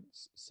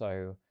experience,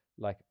 so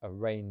like a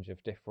range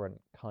of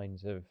different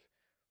kinds of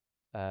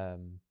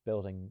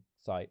building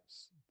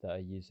sites that are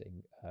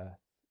using Earth,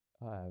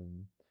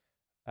 and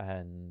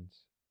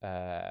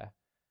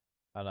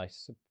I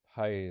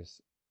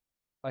suppose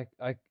I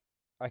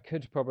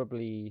could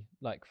probably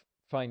like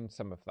find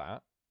some of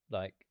that,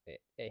 like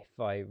if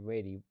I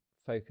really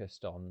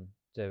focused on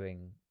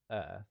doing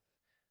Earth,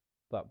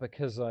 but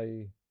because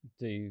I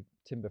do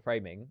timber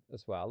framing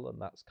as well,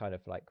 and that's kind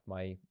of like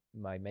my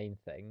main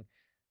thing,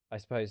 I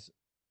suppose,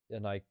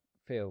 and I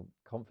feel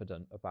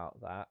confident about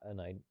that,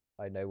 and I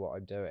know what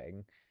I'm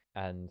doing,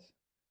 and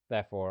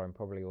therefore I'm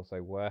probably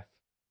also worth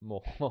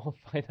more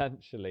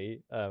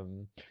financially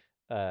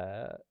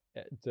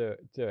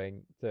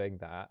doing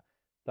that.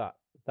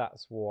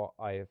 That's what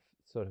I've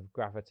sort of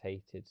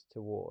gravitated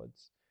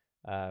towards,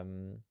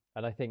 and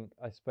I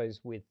suppose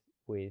with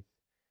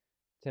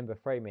timber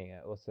framing,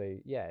 it also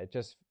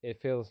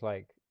it feels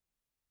like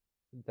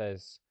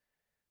there's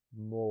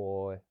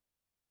more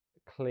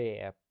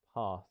clear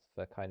path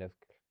for kind of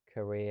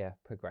career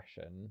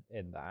progression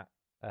in that,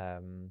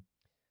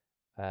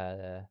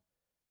 uh,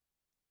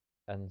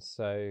 and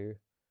so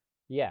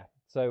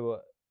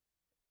so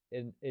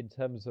in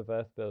terms of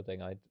earth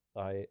building,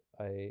 I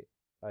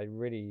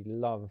really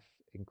love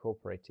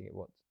incorporating it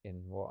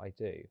in what I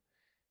do,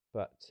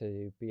 but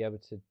to be able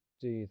to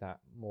do that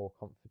more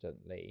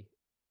confidently,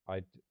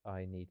 I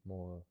need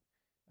more.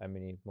 I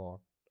need more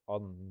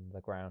on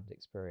the ground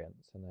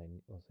experience, and I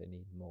also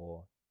need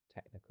more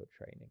technical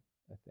training,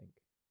 I think.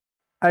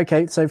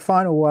 Okay, so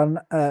final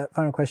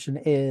question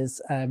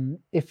is,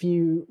 if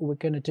you were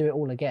going to do it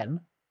all again,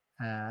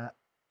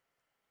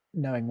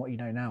 knowing what you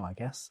know now, I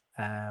guess,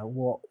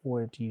 what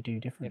would you do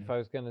differently? If I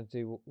was going to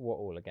do what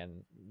all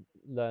again,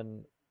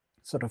 learn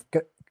sort of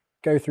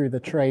go through the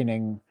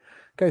training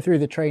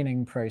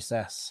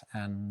process,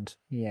 and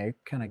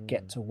kind of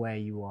get to where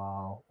you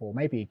are, or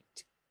maybe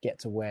get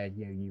to where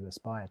you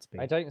aspire to be.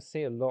 I don't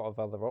see a lot of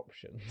other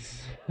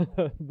options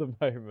at the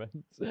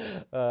moment.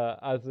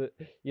 As it,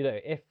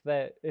 if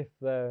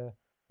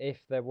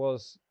there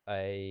was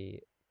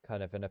a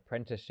kind of an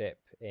apprenticeship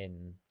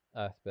in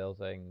earth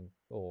building,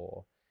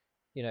 or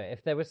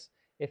if there was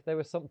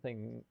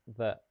something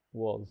that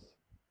was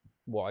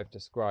what I've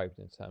described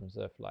in terms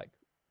of like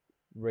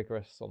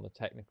rigorous on the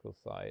technical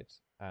side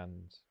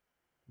and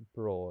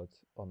broad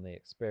on the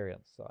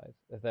experience side,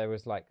 if there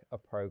was like a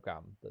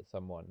program that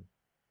someone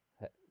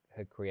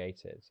had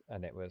created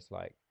and it was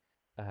like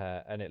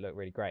and it looked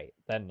really great,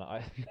 then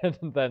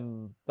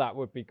then that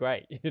would be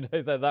great, then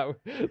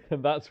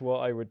that's what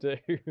I would do.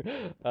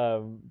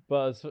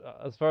 But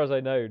as far as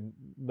I know,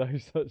 no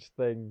such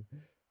thing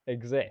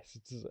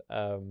exists,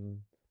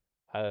 and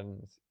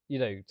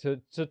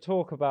to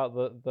talk about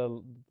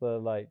the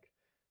like,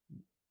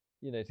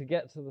 to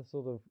get to the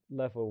sort of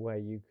level where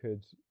you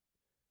could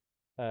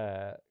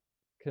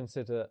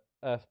consider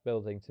earth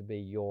building to be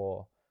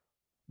your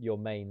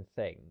main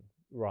thing,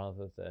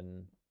 rather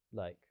than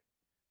like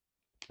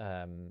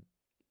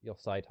your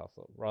side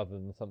hustle, rather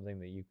than something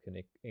that you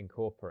can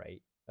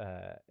incorporate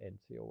into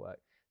your work,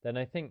 then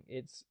I think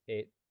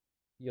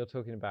you're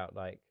talking about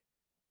like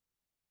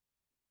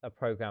a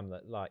program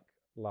that like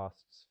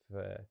lasts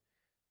for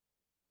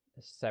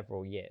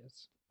several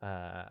years,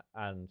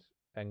 and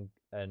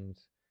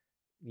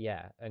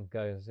and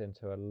goes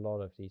into a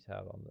lot of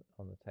detail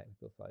on the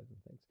technical side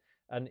and things.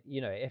 And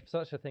if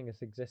such a thing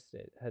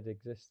had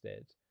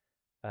existed,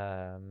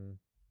 then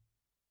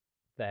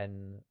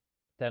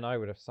I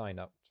would have signed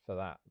up for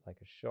that like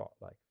a shot,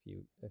 like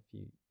a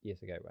few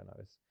years ago when I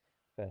was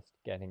first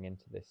getting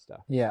into this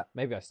stuff. Yeah,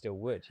 maybe I still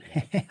would.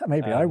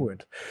 Maybe I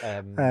would.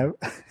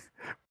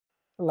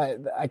 Like,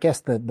 I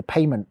guess the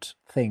payment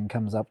thing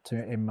comes up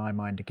in my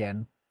mind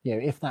again.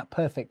 If that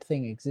perfect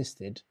thing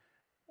existed,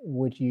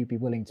 would you be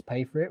willing to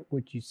pay for it?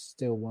 Would you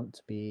still want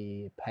to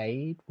be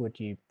paid? Would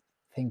you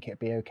think it'd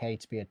be okay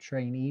to be a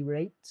trainee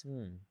rate?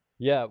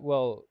 Yeah,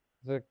 well,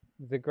 the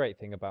great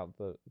thing about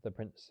the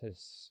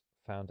Prince's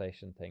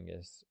Foundation thing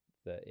is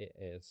that it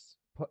is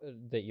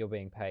that you're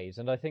being paid,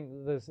 and I think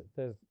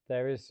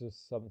there is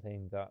just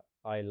something that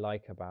I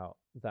like about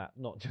that,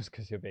 not just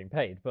because you're being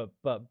paid, but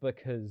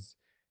because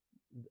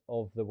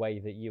of the way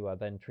that you are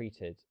then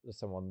treated as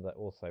someone that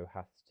also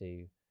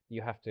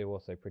you have to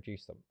also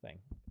produce something,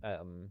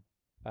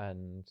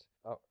 and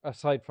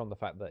aside from the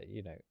fact that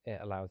it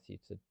allows you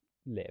to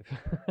live,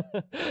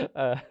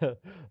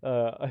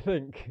 I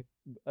think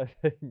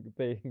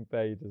being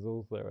paid is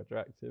also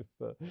attractive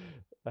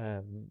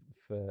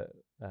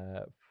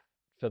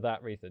for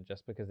that reason,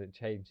 just because it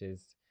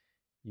changes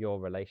your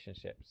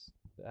relationships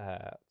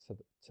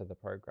to the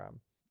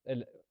program.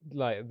 And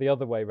like the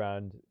other way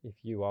around, if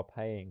you are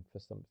paying for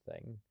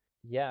something,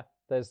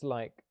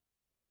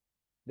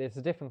 there's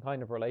a different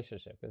kind of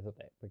relationship, isn't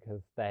it?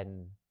 Because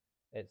then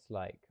it's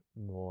like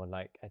more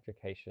like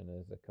education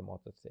as a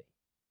commodity.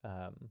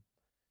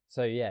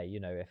 So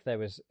if there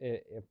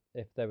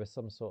was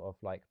some sort of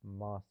like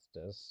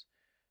master's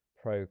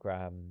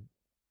program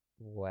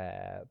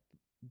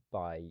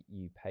whereby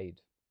you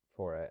paid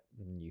for it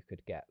and you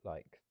could get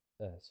like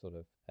a sort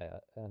of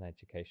an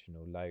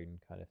educational loan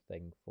kind of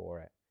thing for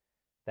it,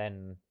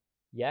 then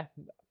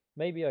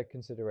maybe I'd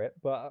consider it.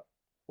 But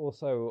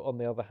also, on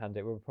the other hand,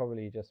 it would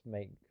probably just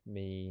make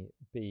me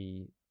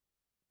be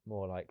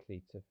more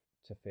likely to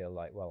feel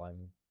like, well,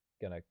 I'm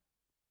gonna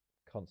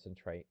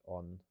concentrate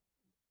on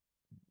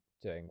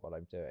doing what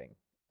I'm doing,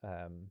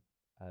 and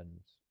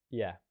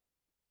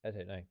I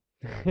don't know.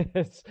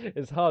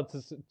 It's hard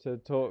to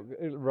talk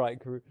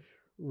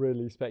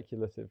really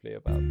speculatively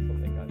about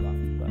something like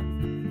that, but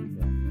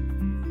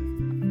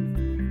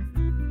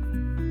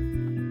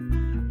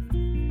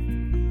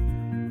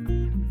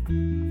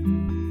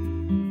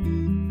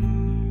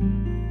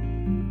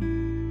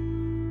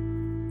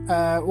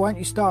why don't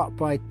you start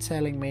by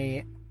telling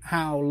me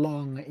how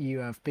long you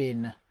have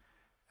been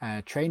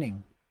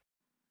training?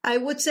 I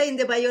would say in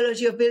the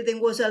biology of building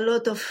was a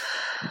lot of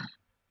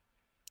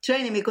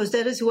training, because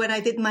that is when I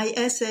did my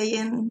essay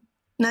in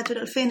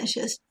natural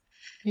finishes.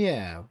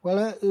 Yeah,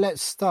 well,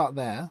 let's start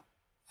there.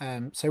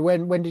 So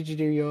when did you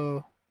do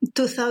your...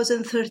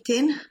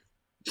 2013.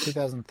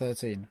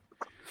 2013.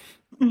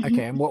 Mm-hmm.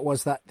 Okay, and what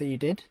was that you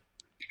did?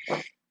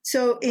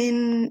 So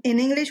in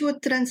English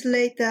would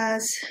translate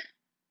as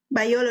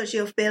biology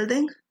of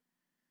building.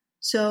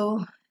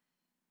 So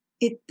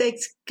it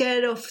takes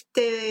care of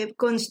the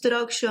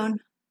construction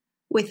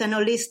with an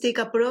holistic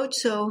approach,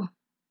 so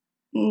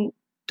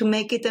to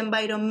make it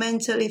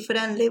environmentally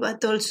friendly,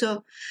 but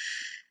also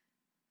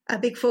a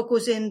big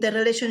focus in the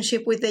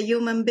relationship with the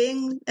human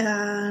being,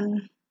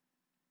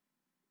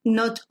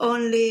 not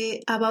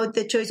only about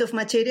the choice of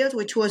materials,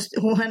 which was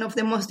one of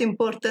the most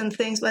important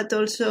things, but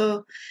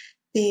also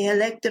the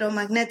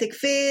electromagnetic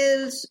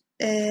fields,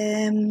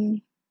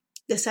 the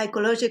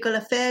psychological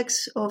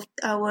effects of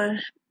our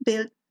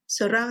built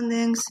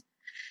surroundings.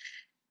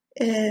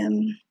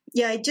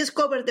 I just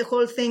covered the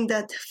whole thing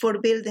that for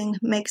building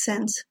makes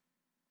sense.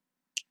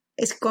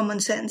 It's common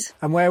sense.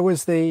 And where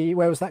was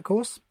that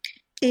course?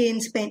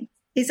 In Spain.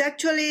 It's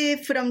actually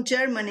from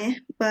Germany,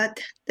 but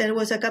there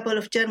was a couple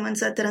of Germans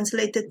that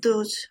translated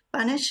to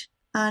Spanish,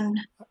 and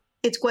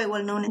it's quite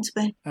well known in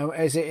Spain. Oh,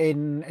 is it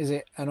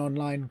an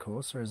online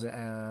course, or is it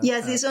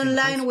Yes, it's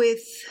online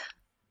with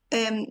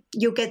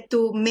you get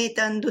to meet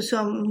and do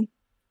some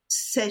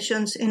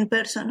sessions in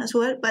person as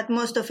well, but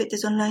most of it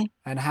is online.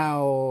 And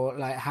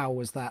how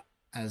was that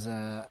as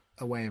a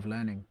way of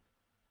learning?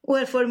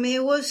 Well, for me,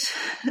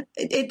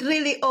 it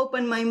really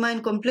opened my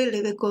mind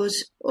completely,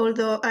 because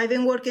although I've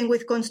been working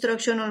with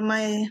construction all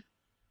my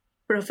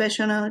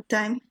professional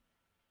time,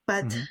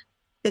 but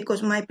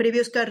because my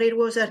previous career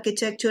was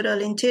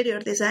architectural interior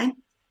design,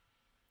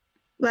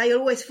 I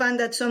always found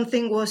that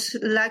something was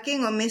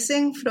lacking or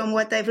missing from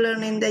what I've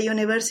learned in the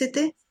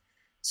university.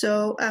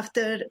 So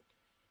after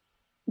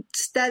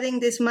studying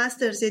this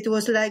master's, it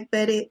was like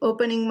very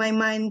opening my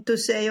mind to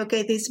say,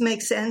 okay, this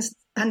makes sense.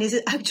 And is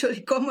it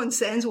actually common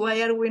sense?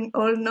 Why are we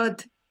all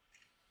not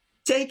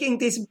taking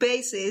these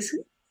basics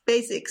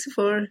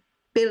for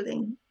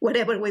building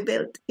whatever we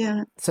build?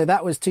 Yeah. So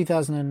that was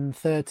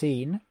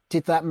 2013.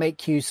 Did that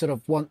make you sort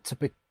of want to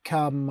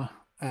become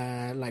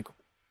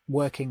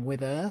working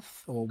with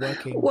Earth or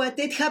working? What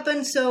did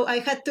happen? So I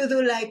had to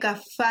do like a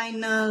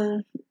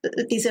final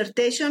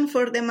dissertation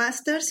for the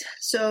master's.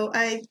 So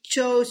I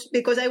chose,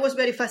 because I was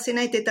very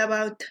fascinated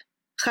about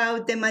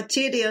how the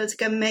materials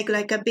can make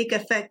like a big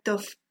effect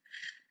of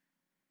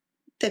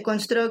the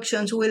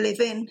constructions we live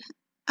in,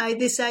 I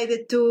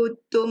decided to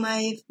do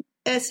my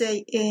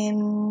essay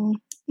in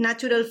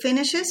natural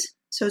finishes,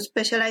 so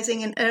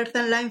specializing in earth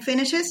and lime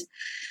finishes.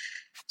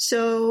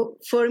 So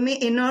for me,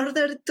 in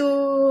order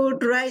to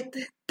write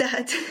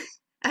that,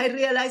 I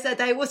realized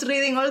that I was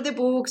reading all the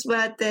books,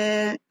 but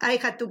I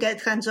had to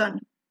get hands-on.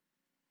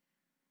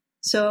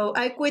 So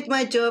I quit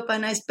my job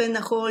and I spent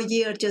a whole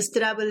year just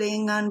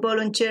traveling and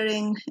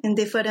volunteering in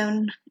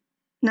different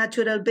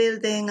natural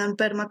building and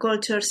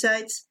permaculture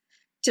sites,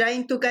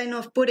 trying to kind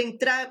of put in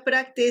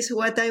practice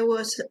what I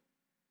was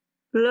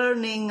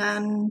learning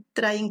and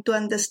trying to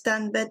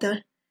understand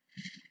better.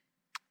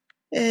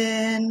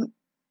 And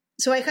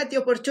so I had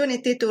the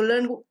opportunity to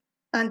learn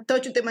and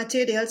touch the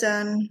materials,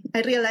 and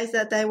I realized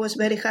that I was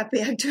very happy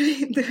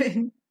actually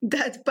doing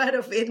that part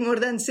of it more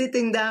than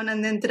sitting down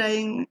and then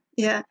trying,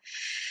 yeah.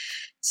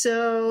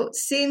 So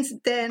since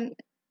then,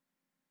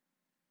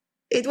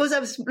 it was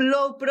a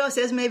slow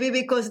process, maybe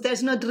because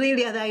there's not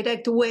really a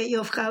direct way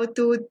of how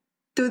to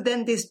do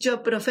then this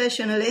job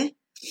professionally.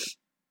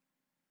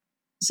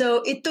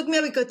 So it took me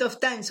a bit of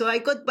time. So I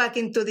got back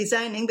into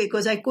designing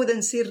because I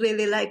couldn't see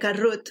really like a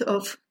route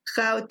of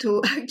how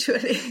to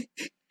actually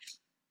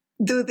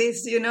do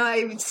this. You know,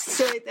 I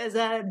saw it as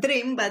a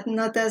dream, but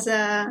not as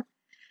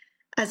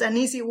an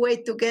easy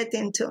way to get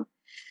into.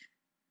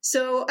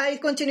 So I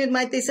continued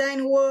my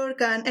design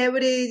work, and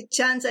every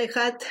chance I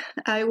had,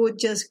 I would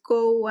just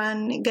go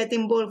and get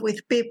involved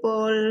with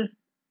people,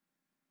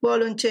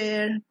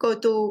 volunteer, go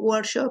to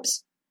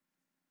workshops.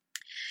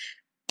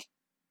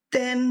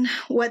 Then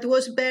what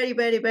was very,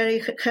 very,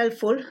 very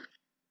helpful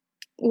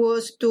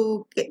was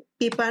to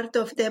be part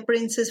of the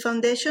Princess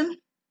Foundation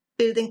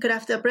Building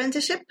Craft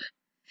Apprenticeship,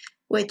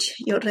 which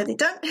you already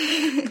done.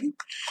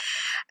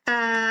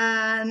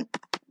 And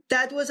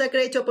that was a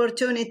great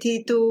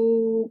opportunity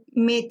to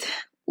meet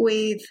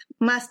with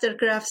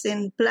mastercrafts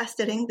in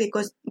plastering,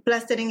 because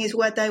plastering is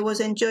what I was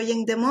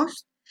enjoying the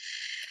most.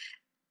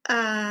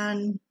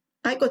 And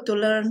I got to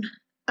learn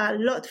a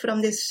lot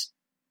from these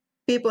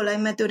people I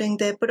met during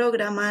the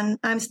program, and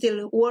I'm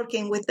still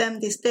working with them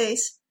these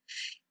days.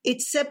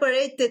 It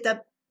separated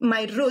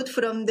my route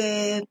from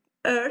the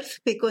earth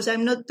because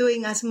I'm not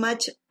doing as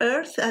much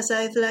earth as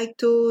I'd like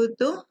to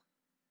do.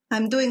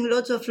 I'm doing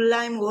lots of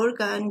lime work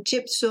and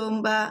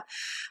gypsum, but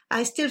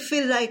I still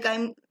feel like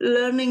I'm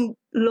learning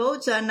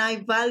loads, and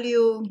I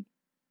value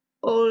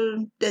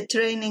all the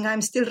training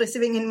I'm still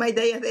receiving in my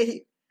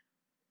day-to-day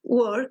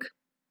work.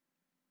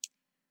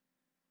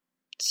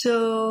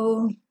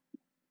 So,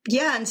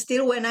 yeah, and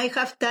still when I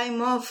have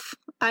time off,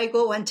 I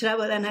go and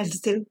travel, and I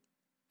still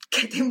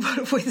get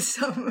involved with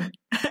some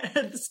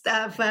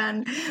stuff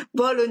and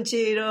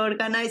volunteer or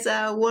organize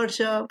a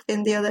workshop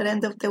in the other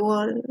end of the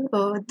world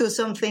or do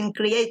something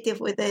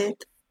creative with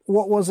it.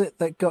 What was it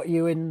that got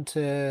you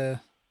into...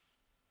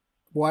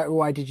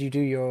 Why did you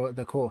do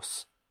the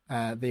course,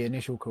 the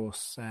initial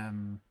course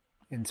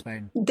in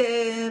Spain?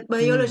 The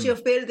biology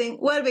of building.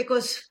 Well,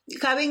 because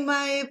having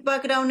my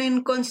background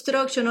in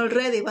construction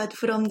already, but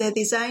from the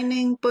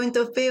designing point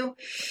of view,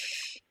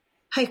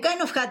 I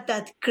kind of had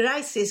that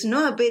crisis,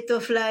 no? A bit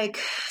of like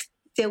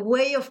the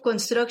way of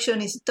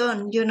construction is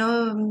done, you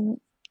know,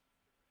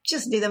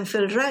 just didn't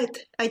feel right.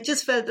 I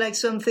just felt like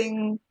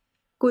something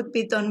could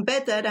be done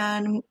better.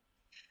 And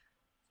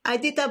I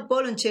did a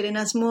volunteer in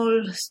a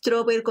small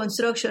strawberry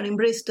construction in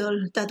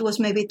Bristol. That was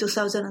maybe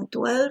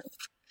 2012.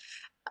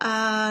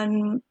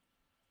 And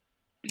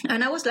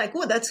I was like,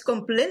 oh, that's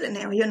completely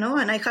new, you know,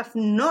 and I have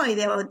no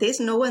idea about this.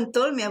 No one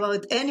told me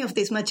about any of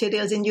these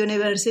materials in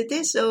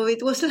university. So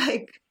it was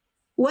like,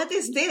 what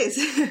is this?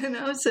 You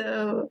know,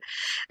 so,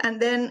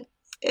 and then,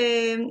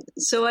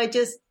 so I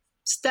just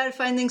started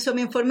finding some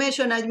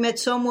information. I met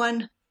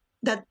someone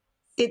that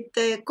did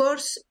the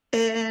course,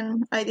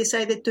 and I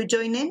decided to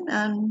join in,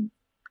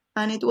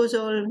 and it was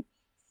all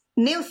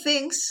new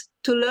things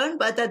to learn,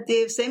 but at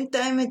the same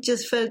time, it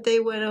just felt they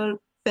were all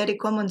very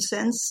common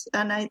sense.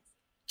 And I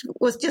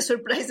was just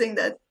surprising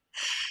that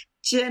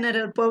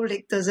general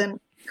public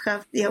doesn't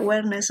have the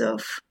awareness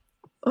of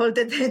all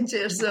the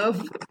dangers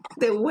of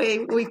the way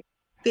we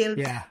build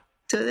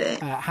today.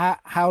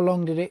 How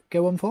long did it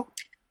go on for?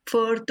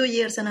 For 2.5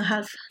 years.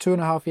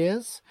 2.5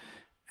 years.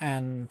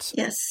 And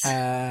yes.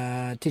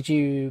 Did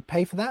you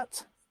pay for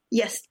that?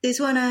 Yes, this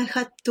one I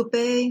had to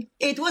pay.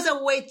 It was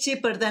a way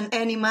cheaper than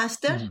any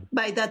master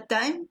by that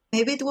time.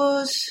 Maybe it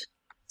was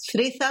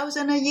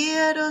 3,000 a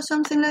year or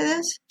something like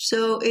this.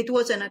 So it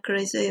wasn't a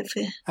crazy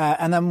fee.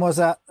 And then was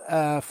that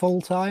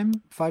full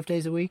time, 5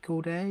 days a week,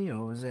 all day,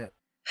 or was it?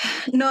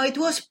 No, it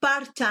was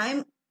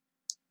part-time.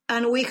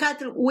 And we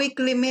had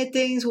weekly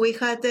meetings. We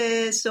had,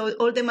 so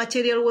all the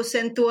material was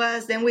sent to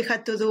us. Then we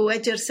had to do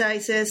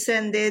exercises,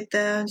 send it.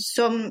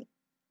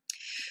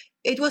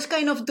 It was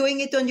kind of doing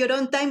it on your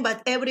own time,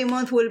 but every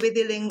month we'll be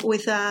dealing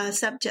with a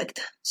subject.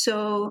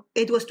 So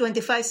it was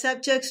 25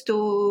 subjects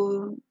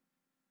to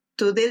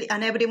deal.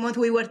 And every month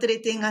we were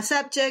treating a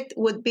subject,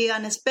 would be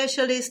an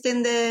specialist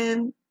in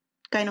the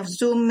kind of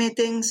Zoom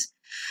meetings.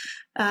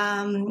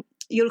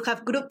 you'll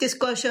have group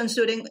discussions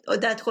during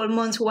that whole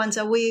month, once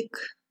a week.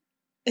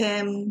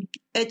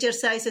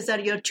 Exercises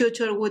that your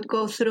tutor would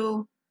go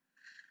through.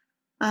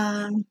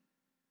 Yeah,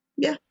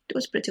 it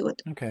was pretty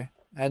good. Okay.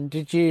 And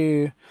did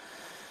you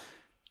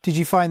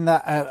find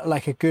that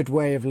like a good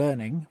way of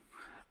learning?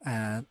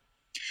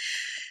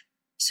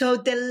 So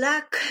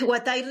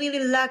what I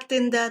really lacked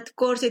in that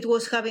course, it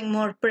was having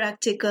more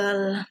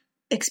practical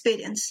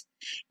experience.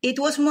 It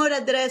was more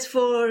addressed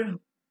for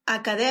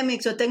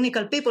academics or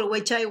technical people,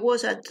 which I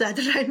was at that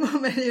right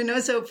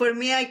moment, So for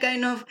me, I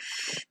kind of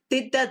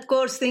did that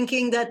course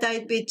thinking that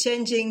I'd be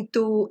changing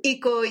to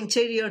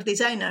eco-interior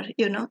designer,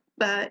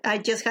 But I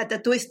just had a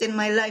twist in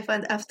my life,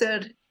 and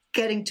after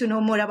getting to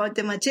know more about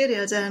the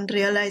materials and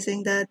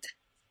realizing that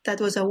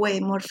was a way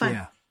more fun.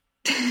 Yeah.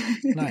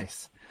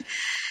 Nice.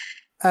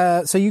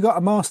 So you got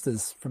a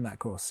master's from that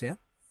course, yeah?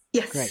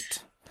 Yes.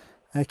 Great.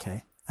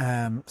 Okay.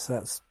 So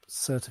that's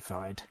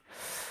certified.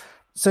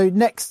 So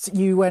next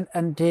you went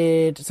and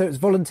so it was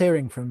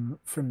volunteering from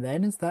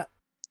then, is that?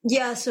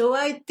 Yeah, so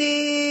I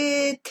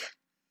did,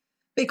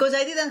 because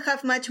I didn't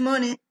have much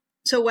money.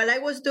 So while I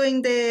was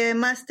doing the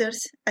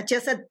master's,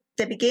 just at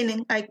the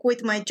beginning, I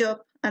quit my job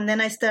and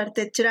then I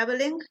started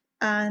traveling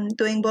and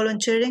doing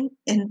volunteering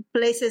in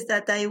places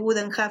that I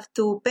wouldn't have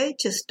to pay,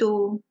 just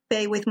to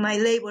pay with my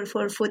labor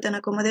for food and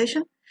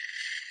accommodation.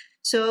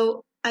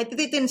 So I did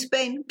it in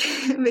Spain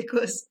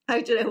because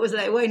actually I was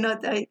like, why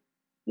not? I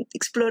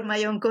explore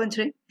my own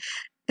country.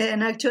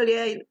 And actually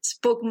I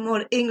spoke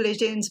more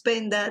English in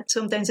Spain than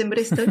sometimes in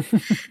Bristol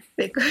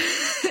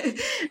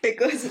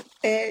because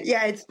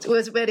it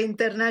was very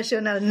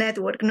international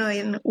network,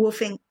 in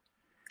woofing.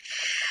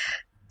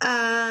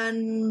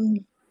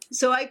 And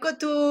so I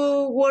got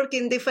to work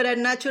in different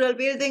natural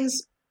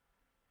buildings.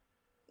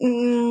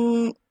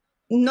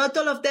 Not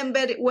all of them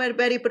were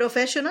very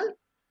professional.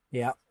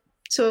 Yeah.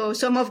 So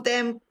some of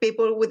them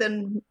people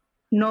wouldn't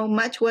know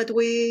much what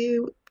we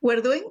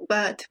were doing,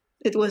 but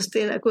it was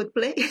still a good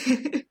play.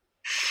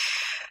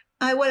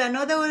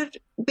 Another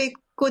big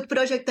good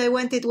project I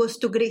went, it was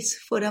to Greece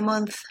for a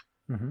month.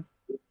 Mm-hmm.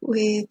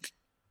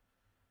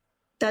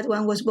 That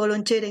one was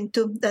volunteering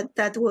too.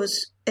 That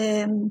was,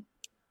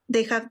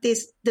 they have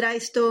these dry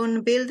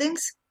stone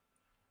buildings,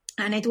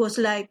 and it was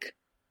like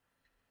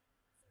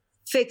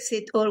fix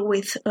it all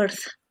with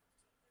earth.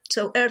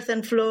 So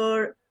earthen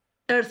floor,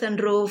 earthen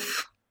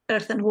roof,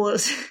 earthen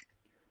walls,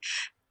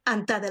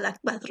 and Tadelac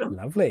bathroom.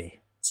 Lovely.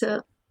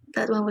 So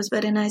that one was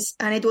very nice.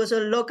 And it was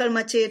all local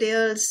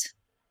materials,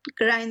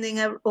 grinding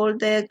all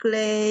the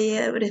clay,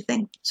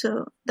 everything.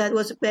 So that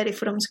was very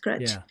from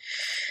scratch. Yeah.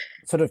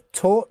 Sort of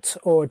taught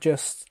or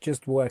just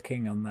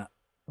working on that?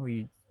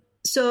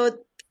 So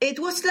it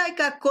was like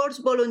a course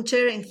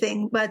volunteering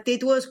thing, but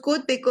it was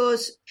good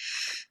because...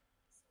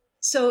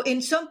 So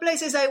in some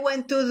places I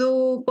went to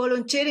do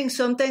volunteering,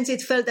 sometimes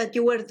it felt that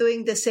you were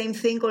doing the same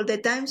thing all the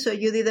time, so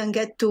you didn't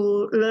get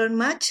to learn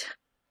much.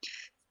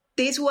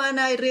 This one,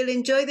 I really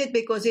enjoyed it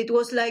because it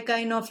was like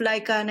kind of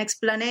like an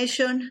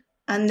explanation,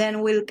 and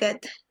then we'll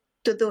get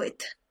to do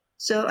it.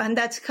 So, and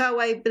that's how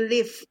I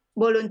believe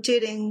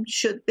volunteering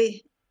should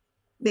be,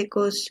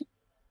 because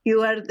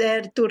you are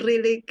there to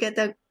really get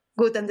a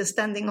good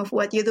understanding of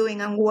what you're doing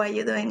and why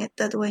you're doing it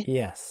that way.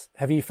 Yes.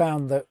 Have you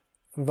found that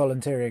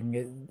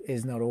volunteering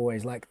is not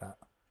always like that?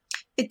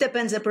 It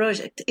depends the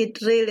project.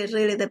 It really,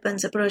 really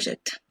depends the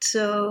project.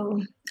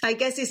 So I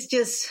guess it's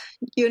just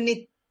you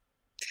need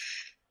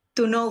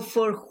to know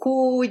for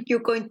who you're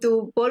going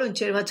to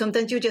volunteer, but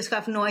sometimes you just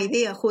have no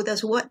idea who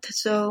does what.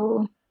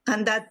 So,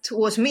 and that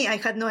was me. I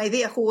had no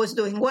idea who was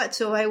doing what.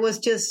 So I was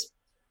just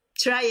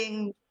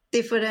trying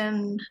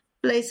different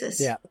places.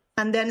 Yeah.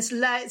 And then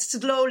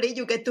slowly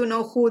you get to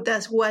know who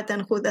does what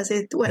and who does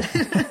it well.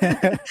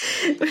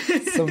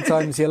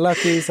 Sometimes you're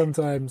lucky,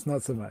 sometimes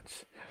not so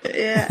much.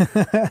 Yeah.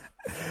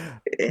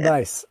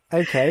 Nice.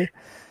 Okay.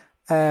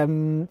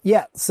 So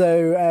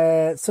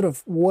sort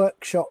of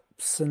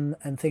workshops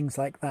and things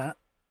like that.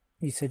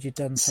 You said you'd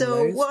done some of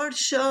those.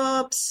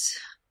 Workshops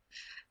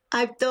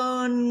I've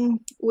done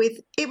with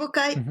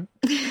Ibukai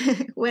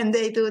when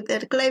they do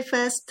their Clay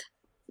Fest.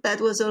 That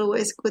was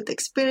always good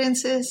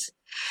experiences.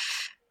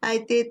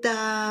 I did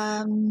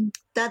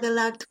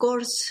Tadelac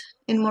course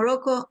in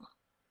Morocco.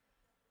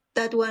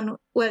 That one,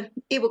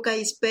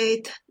 Ibukai is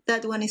paid.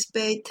 That one is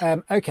paid.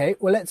 Okay,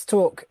 well, let's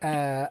talk.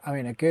 A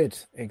good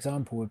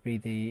example would be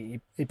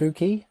the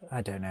Ibuki.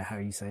 I don't know how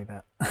you say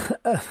that.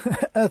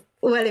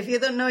 Well, if you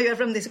don't know you're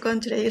from this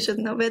country, you should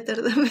know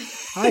better than me.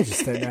 I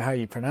just don't know how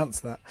you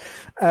pronounce that.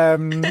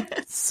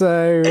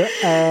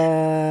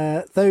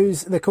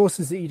 The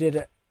courses that you did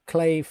at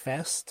Clay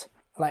Fest,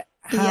 like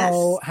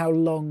how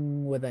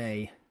long were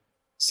they?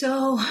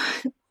 So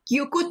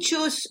you could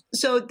choose,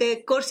 so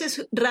the courses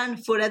ran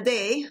for a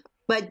day,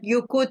 but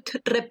you could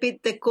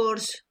repeat the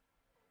course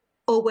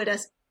over a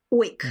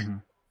week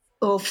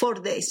or 4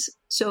 days.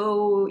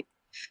 So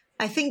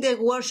I think the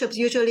workshops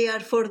usually are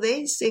 4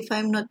 days, if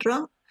I'm not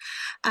wrong.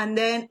 And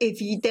then if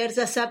there's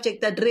a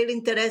subject that really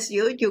interests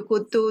you, you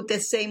could do the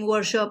same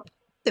workshop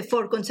the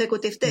 4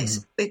 consecutive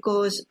days,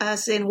 because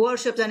as in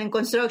workshops and in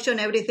construction,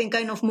 everything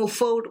kind of move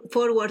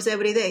forwards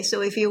every day.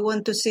 So if you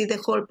want to see the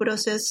whole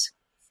process,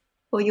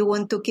 or you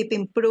want to keep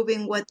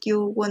improving what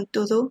you want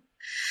to do.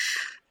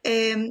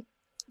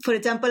 For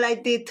example, I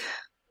did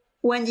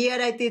 1 year,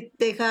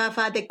 they have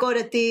a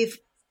decorative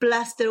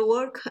plaster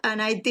work,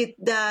 and I did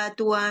that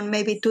one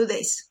maybe 2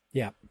 days.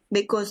 Yeah.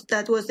 Because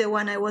that was the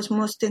one I was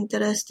most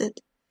interested.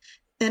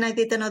 Then I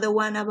did another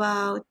one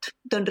about,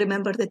 don't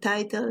remember the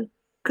title,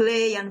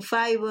 clay and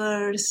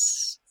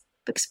fibers,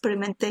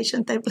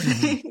 experimentation type of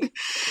thing.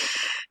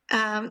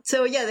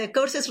 So yeah, the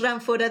courses run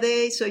for a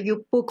day, so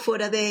you book for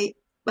a day,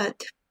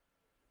 but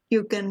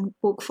you can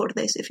book 4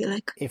 days if you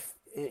like.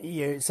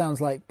 It sounds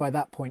like by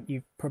that point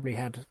you've probably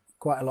had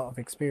quite a lot of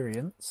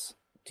experience.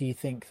 Do you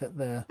think that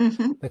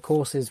the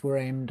courses were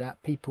aimed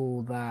at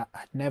people that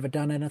had never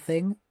done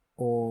anything,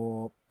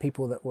 or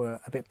people that were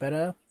a bit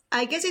better?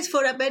 I guess it's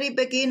for a very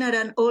beginner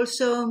and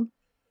also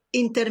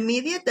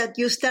intermediate, that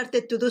you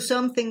started to do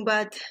something,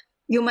 but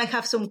you might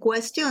have some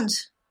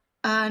questions.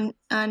 And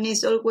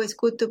it's always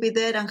good to be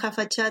there and have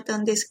a chat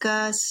and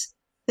discuss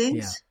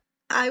things.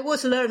 Yeah. I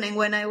was learning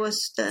when I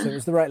was... So it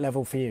was the right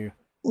level for you?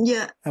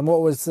 Yeah. And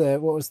what was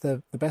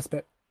the best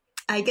bit?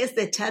 I guess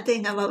the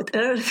chatting about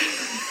Earth.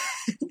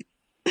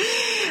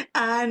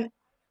 And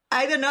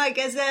I don't know, I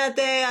guess that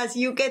as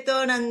you get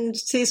on and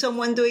see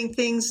someone doing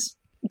things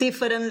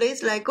differently,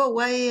 it's like, oh,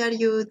 why are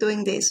you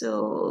doing this?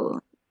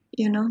 Or,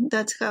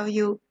 that's how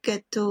you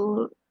get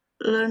to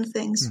learn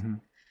things.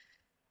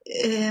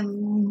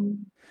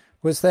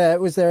 Was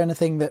there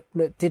anything that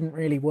didn't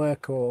really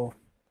work, or?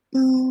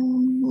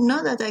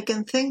 Not that I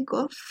can think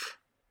of.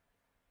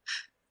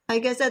 I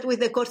guess that with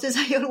the courses,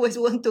 I always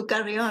want to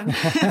carry on,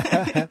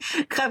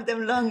 have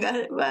them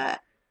longer,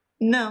 but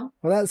no.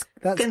 Well,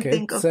 that's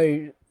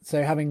good.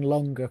 So having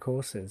longer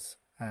courses,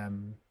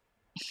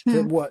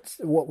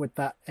 what would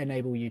that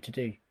enable you to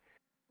do?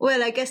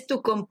 Well, I guess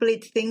to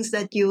complete things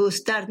that you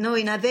start. No,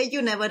 in a day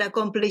you never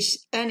accomplish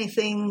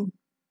anything.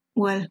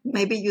 Well,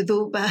 maybe you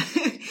do, but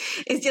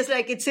it's just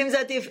like, it seems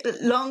that if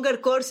longer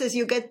courses,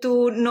 you get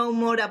to know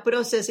more a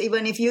process.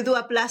 Even if you do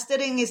a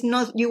plastering,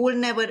 you will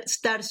never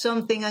start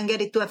something and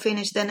get it to a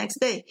finish the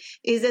next day.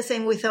 It's the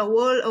same with a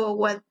wall or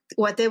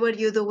whatever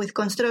you do with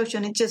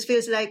construction. It just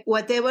feels like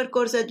whatever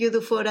course that you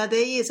do for a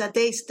day is a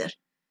taster.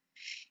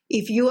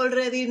 If you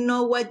already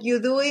know what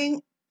you're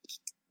doing,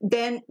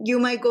 then you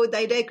might go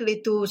directly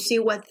to see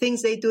what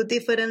things they do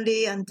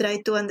differently and try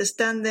to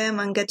understand them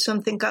and get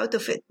something out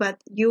of it.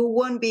 But you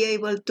won't be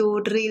able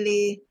to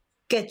really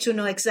get to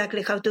know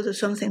exactly how to do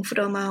something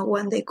from a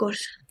one-day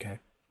course. Okay,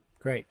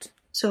 great.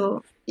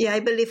 So, yeah,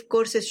 I believe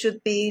courses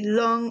should be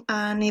long,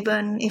 and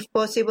even if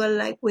possible,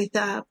 like with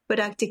a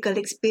practical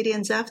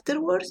experience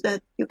afterwards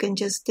that you can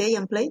just stay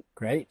and play.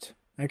 Great.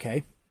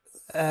 Okay.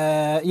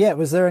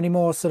 Was there any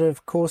more sort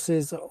of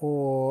courses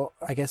or,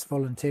 I guess,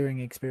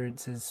 volunteering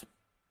experiences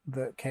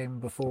that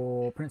came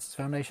before Prince's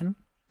Foundation?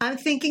 I'm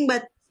thinking,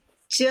 but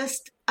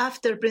just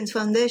after Prince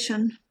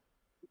Foundation,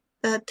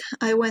 that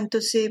I went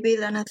to see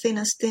Bill and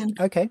Athena Steen.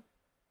 Okay.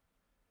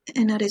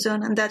 In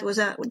Arizona, and that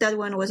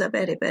one was a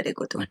very, very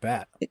good one. I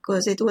bet.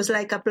 Because it was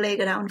like a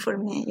playground for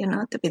me,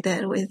 to be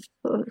there with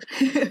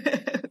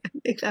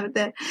they have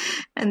there,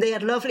 and they are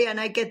lovely, and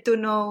I get to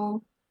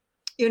know,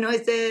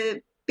 it's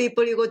the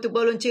people you go to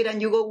volunteer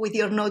and you go with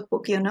your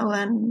notebook,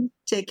 and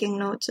taking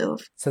notes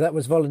of. So that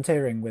was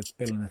volunteering with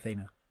Bill and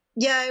Athena?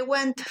 Yeah, I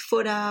went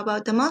for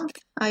about a month.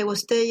 I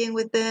was staying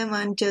with them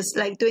and just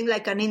like doing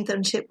like an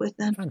internship with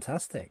them.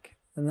 Fantastic.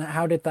 And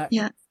how did that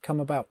come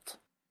about?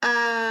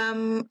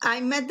 I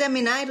met them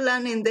in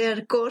Ireland in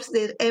their course,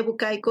 their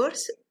Ebukai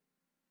course,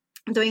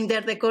 doing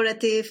their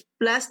decorative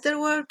plaster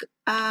work.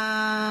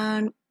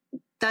 And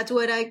that's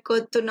where I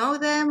got to know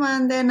them.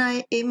 And then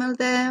I emailed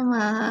them,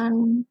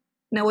 and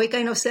in a way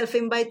kind of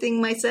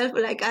self-inviting myself,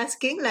 like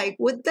asking, like,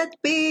 would that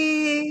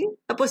be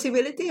a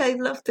possibility? I'd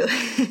love to.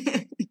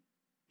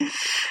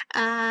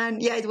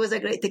 And yeah, it was a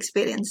great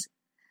experience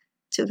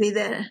to be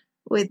there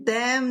with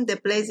them. The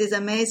place is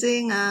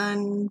amazing,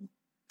 and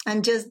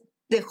just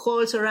the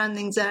whole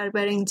surroundings are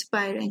very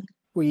inspiring.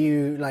 Were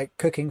you like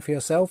cooking for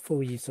yourself, or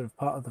were you sort of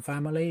part of the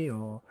family,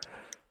 or?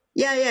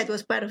 Yeah, it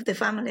was part of the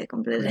family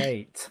completely.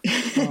 Great.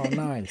 Oh,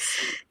 nice.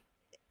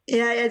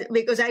 Yeah,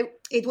 because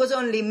it was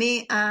only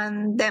me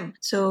and them.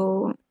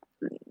 So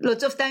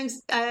lots of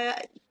times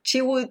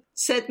she would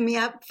set me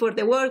up for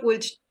the work,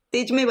 which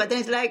teach me, but then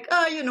it's like,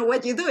 oh,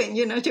 what you're doing.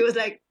 She was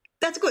like,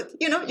 that's good.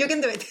 You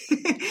can do it.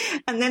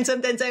 And then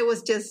sometimes I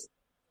was just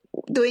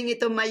doing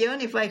it on my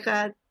own.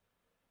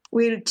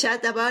 We'll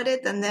chat about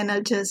it and then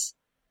I'll just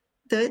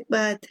do it.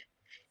 But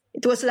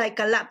it was like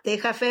a lab. They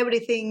have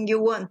everything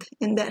you want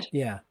in there.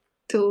 Yeah.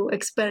 To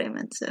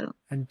experiment. So.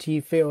 And do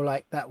you feel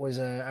like that was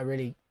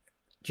do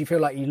you feel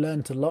like you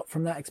learned a lot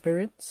from that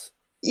experience?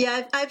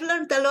 Yeah, I've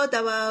learned a lot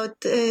about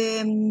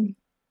the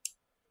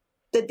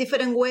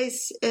different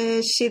ways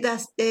she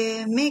does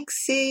the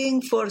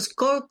mixing for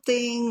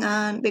sculpting,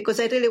 and because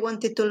I really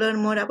wanted to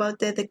learn more about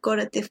the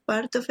decorative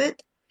part of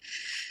it.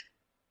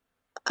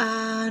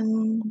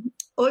 And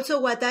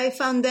also what I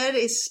found there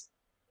is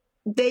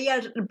they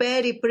are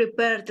very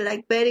prepared,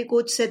 like very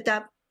good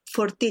setup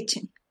for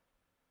teaching.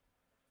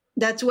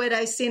 That's where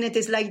I've seen it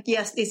is like,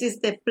 yes, this is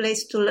the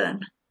place to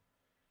learn.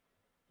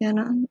 You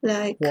know,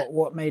 like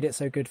what made it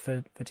so good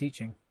for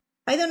teaching?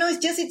 I don't know.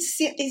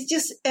 It's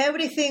just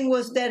everything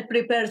was there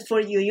prepared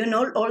for you. You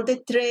know, all the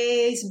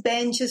trays,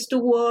 benches to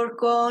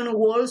work on,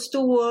 walls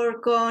to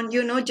work on.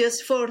 You know,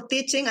 just for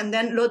teaching, and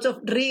then lots of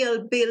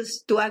real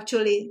builds to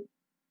actually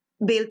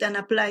build and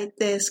apply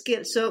the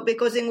skills. So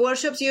because in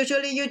workshops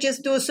usually you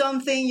just do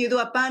something, you do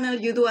a panel,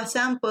 you do a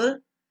sample,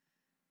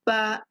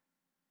 but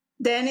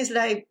then it's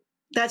like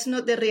that's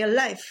not the real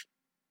life.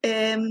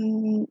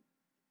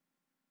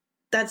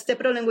 That's the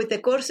problem with the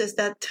courses,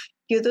 that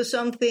you do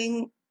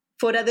something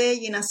for a day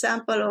in a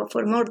sample or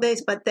for more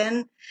days, but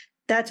then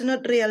that's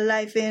not real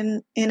life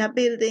in a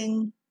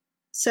building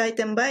site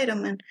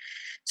environment.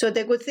 So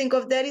the good thing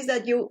of that is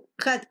that you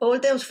had all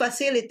those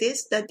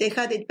facilities, that they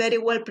had it very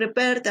well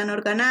prepared and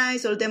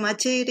organized, all the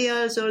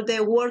materials, all the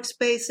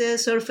workspaces,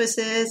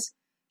 surfaces,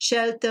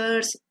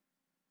 shelters,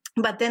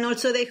 but then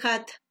also they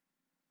had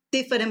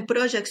different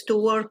projects to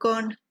work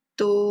on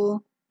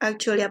to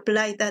actually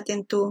apply that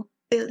into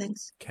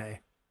buildings. Okay.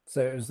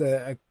 So it was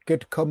a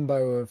good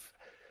combo of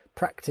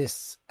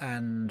practice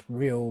and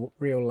real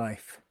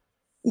life.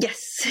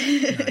 Yes.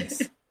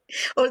 Nice.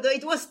 Although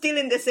it was still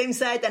in the same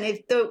site, and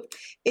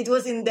it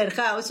was in their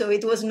house, so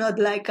it was not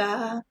like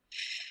a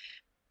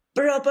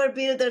proper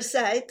builder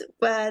site,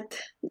 but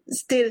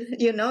still,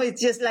 you know,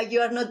 it's just like you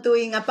are not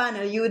doing a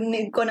panel.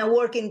 You're gonna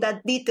work in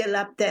that detail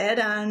up there,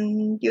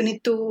 and you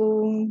need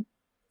to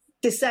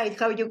decide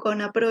how you're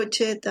gonna approach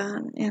it.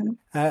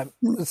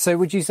 So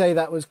would you say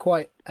that was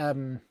quite,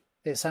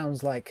 it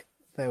sounds like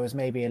there was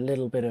maybe a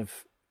little bit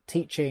of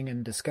teaching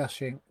and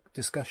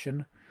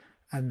discussion,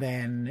 and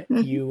then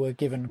you were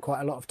given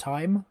quite a lot of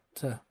time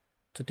to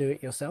do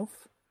it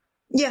yourself?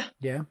 Yeah.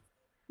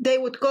 They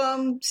would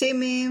come, see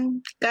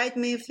me, guide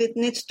me if it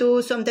needs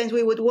to. Sometimes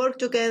we would work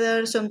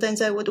together. Sometimes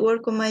I would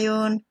work on my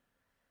own.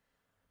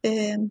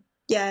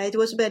 It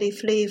was very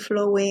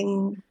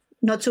free-flowing,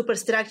 not super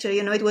structured.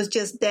 You know, it was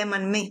just them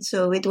and me.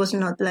 So it was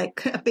not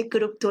like a big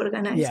group to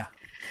organize. Yeah.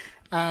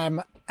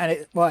 And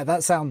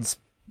that sounds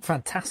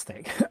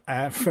fantastic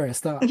for a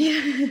start.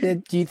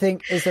 Do you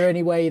think, is there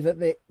any way that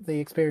the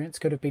experience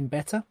could have been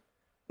better?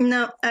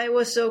 No, I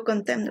was so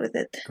content with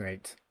it.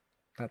 Great.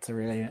 That's a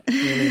really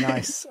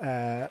nice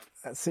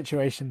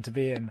situation to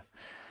be in.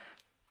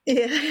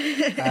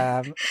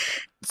 Yeah.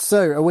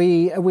 So are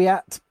we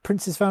at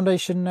Prince's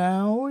Foundation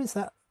now?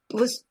 That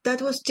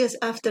was just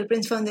after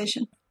Prince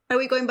Foundation. Are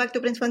we going back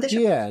to Prince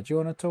Foundation? Yeah. Do you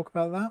want to talk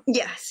about that?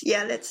 Yes.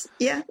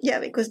 Yeah.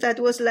 Because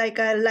that was like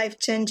a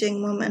life-changing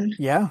moment.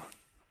 Yeah.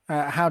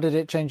 How did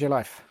it change your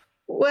life?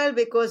 Well,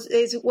 because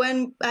it's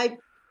when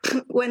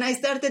I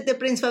started the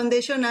Prince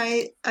Foundation,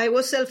 I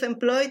was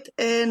self-employed,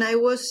 and I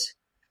was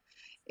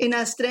in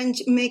a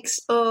strange mix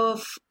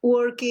of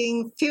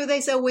working few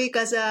days a week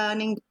as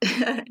an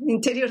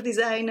interior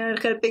designer,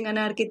 helping an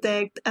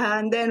architect,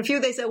 and then a few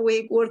days a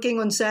week working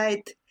on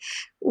site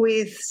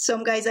with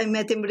some guys I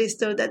met in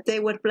Bristol that they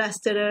were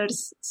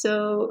plasterers.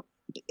 So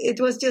it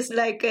was just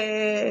like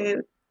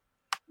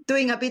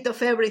doing a bit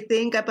of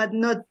everything, but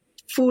not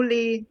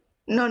fully,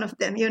 none of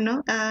them, you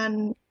know.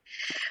 And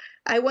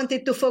I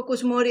wanted to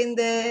focus more in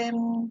the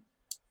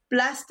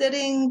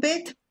plastering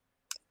bit.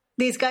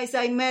 These guys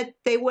I met,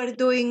 they were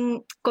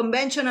doing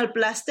conventional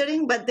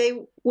plastering, but they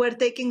were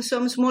taking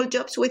some small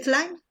jobs with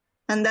lime.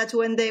 And that's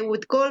when they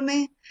would call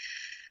me.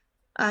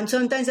 And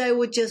sometimes I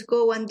would just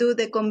go and do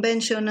the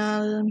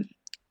conventional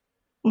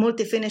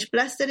multi-finish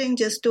plastering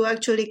just to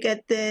actually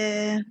get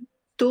the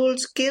tool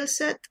skill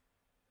set.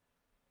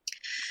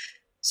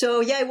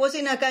 So it was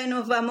in a kind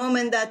of a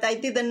moment that I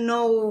didn't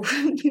know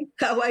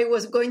how I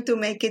was going to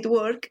make it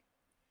work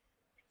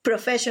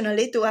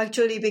professionally to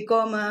actually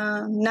become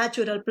a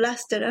natural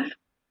plasterer.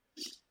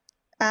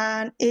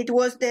 And it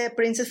was the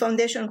Princess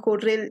Foundation who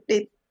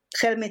really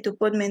helped me to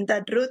put me in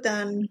that route.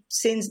 And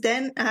since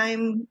then,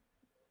 I'm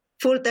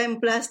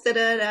full-time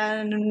plasterer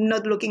and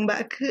not looking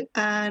back.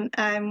 And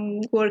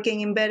I'm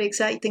working in very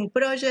exciting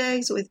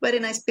projects with very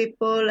nice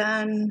people,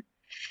 and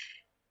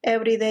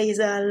every day is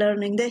a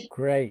learning day.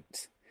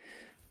 Great.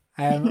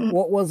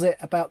 What was it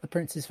about the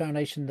Princess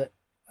Foundation that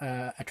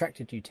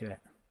attracted you to it?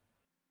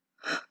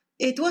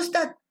 It was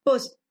that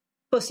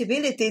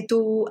possibility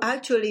to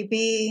actually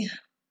be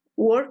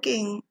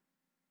working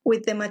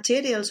with the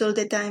materials all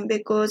the time,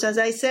 because as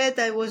I said,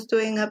 I was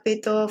doing a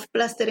bit of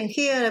plastering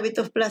here, a bit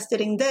of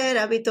plastering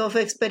there, a bit of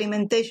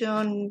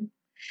experimentation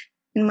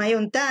in my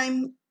own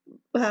time.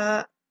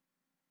 I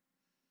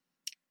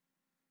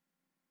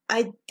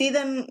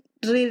didn't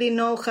really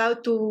know how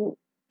to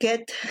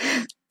get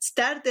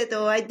started,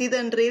 or I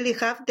didn't really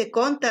have the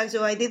contacts,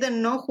 or I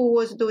didn't know who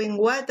was doing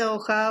what,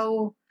 or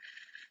how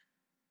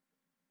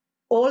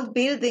old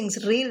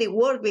buildings really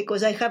work,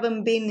 because I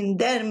haven't been in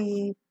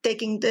them,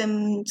 taking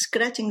them,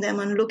 scratching them,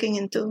 and looking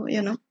into,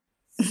 you know.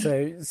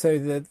 So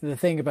the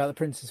thing about the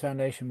Princess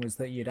Foundation was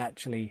that you'd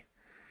actually,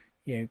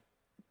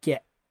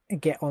 get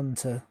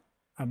onto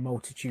a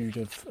multitude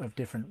of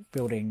different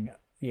building,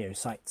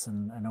 sites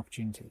and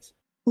opportunities.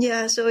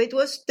 Yeah, so it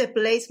was the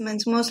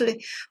placements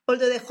mostly,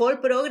 although the whole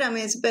program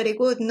is very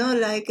good, no?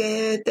 Like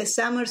the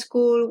summer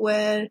school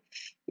where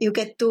you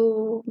get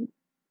to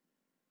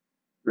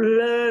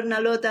learn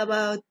a lot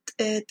about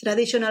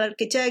traditional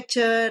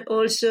architecture.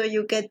 Also,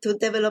 you get to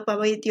develop a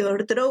bit your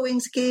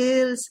drawing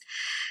skills.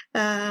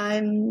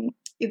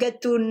 You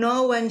get to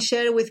know and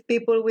share with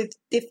people with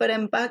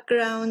different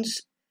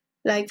backgrounds,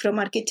 like from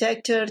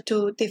architecture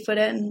to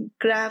different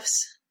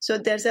crafts. So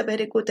there's a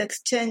very good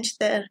exchange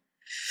there.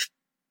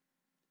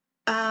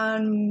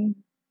 And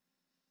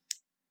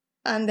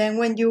then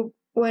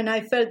when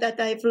I felt that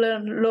I've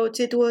learned loads,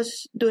 it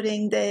was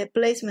during the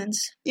placements.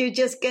 You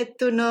just get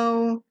to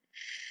know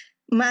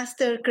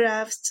master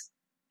crafts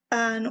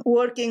and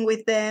working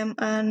with them,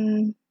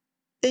 and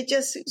they're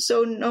just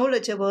so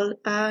knowledgeable.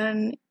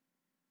 And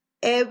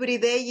every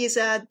day is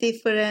a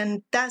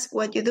different task.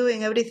 What you're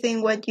doing,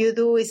 everything what you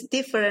do is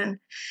different.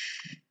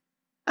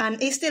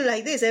 And it's still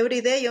like this.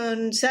 Every day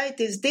on site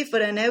is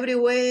different. Every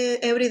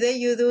day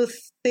you do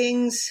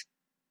things.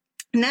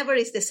 Never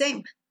is the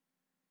same.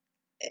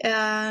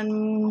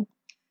 And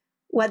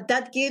what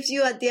that gives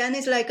you at the end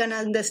is like an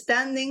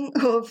understanding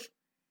of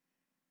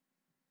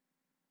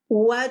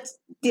what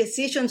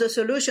decisions or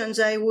solutions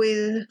I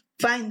will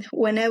find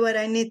whenever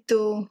I need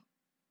to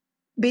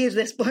be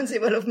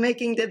responsible of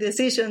making the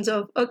decisions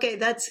of, okay,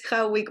 that's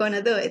how we're going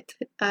to do it.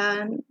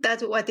 And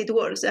that's what it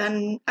works.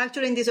 And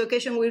actually in this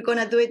occasion, we're going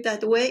to do it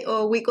that way,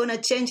 or we're going to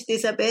change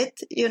this a bit.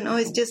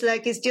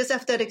 It's just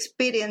after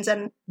experience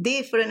and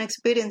different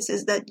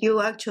experiences that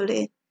you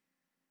actually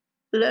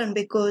learn,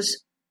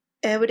 because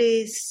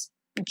every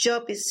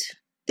job is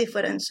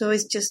different. So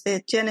it's just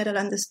a general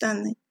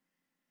understanding.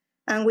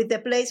 And with the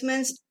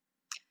placements,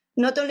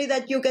 not only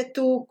that you get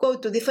to go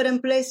to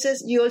different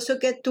places, you also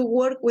get to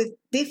work with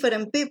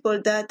different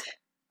people that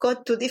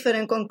got to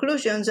different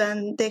conclusions,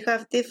 and they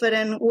have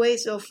different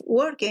ways of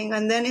working.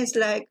 And then it's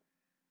like,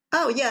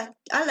 oh yeah,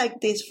 I like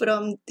this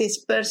from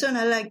this person.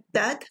 I like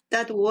that.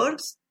 That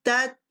works.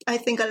 That I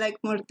think I like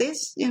more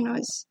this.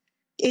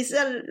 It's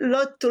a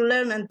lot to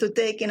learn and to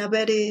take in a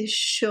very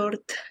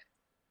short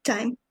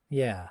time.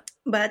 Yeah.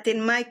 But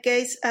in my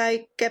case,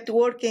 I kept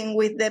working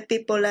with the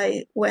people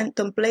I went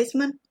on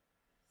placement.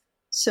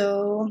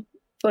 So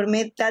for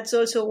me, that's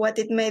also what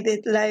it made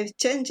it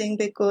life-changing,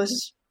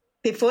 because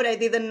before I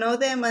didn't know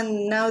them,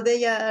 and now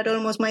they are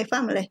almost my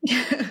family.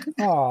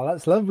 Oh,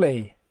 that's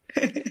lovely.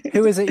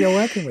 Who is it you're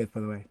working with,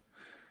 by the way?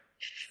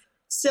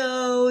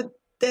 So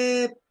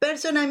the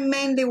person I'm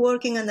mainly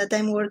working and that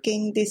I'm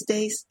working these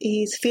days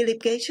is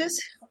Philip Cages,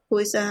 who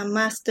is a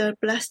master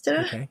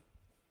plasterer. Okay.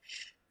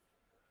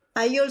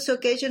 I also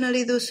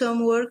occasionally do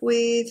some work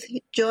with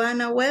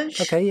Joanna Welsh,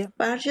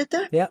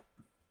 Bargeter. Yeah.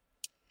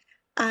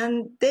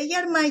 And they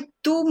are my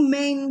two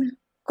main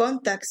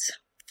contacts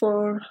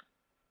for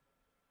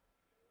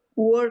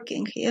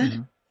working here.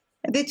 Mm-hmm.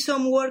 I did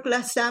some work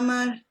last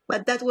summer,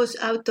 but that was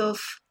out of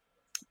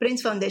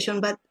Prince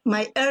Foundation. But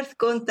my earth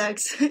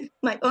contacts,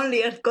 my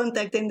only earth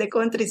contact in the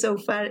country so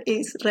far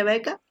is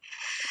Rebecca.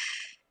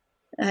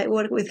 I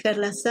worked with her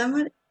last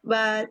summer.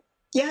 But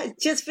yeah, it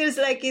just feels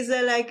like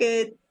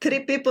it's three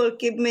people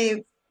keep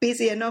me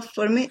busy enough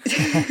for me.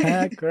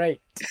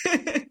 Great.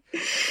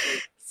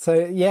 So,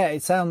 yeah,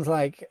 it sounds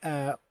like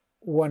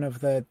one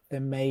of the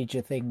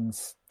major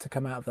things to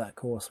come out of that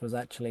course was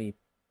actually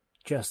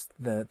just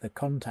the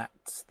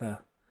contacts,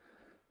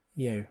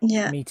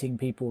 meeting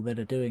people that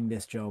are doing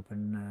this job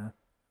and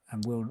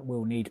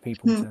we'll need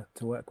people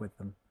to work with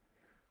them.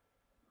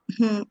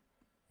 Mm-hmm.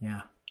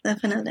 Yeah.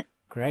 Definitely.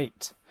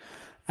 Great.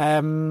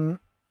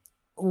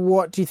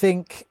 What do you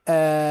think?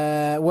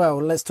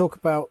 Let's talk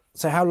about,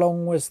 so how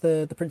long was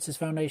the Princess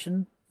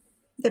Foundation?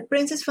 The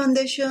Princess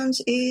Foundation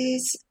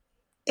is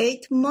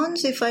 8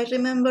 months, if I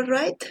remember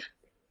right.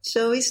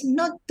 So it's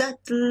not that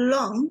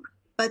long,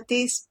 but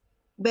it's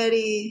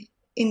very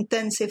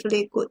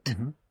intensively good.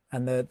 Mm-hmm.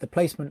 And the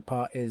placement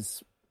part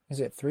is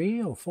it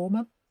 3 or 4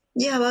 months?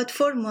 Yeah, about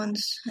 4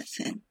 months, I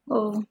think,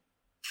 or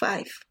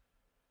 5.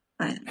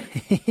 I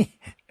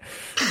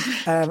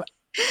don't know.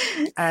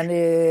 And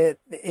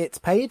it's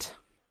paid?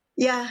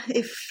 Yeah,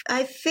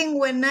 I think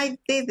when I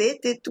did it,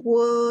 it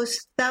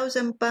was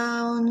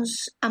 £1,000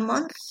 a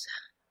month.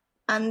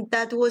 And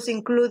that was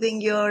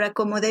including your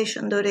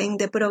accommodation during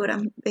the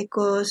program,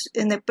 because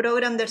in the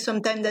program, there's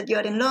some time that you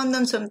are in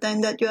London, some time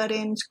that you are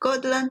in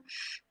Scotland.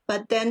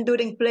 But then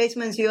during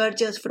placements, you are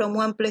just from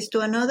one place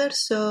to another.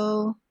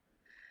 So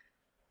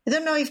I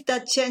don't know if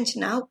that changed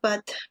now,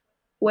 but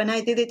when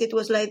I did it, it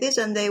was like this,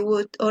 and they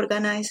would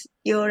organize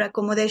your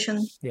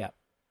accommodation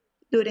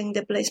during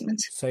the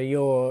placements. So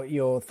your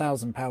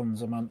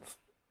 £1,000 a month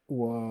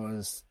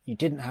was, you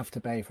didn't have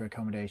to pay for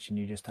accommodation,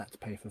 you just had to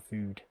pay for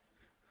food.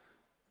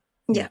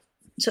 Yeah,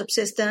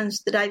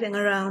 subsistence, driving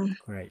around.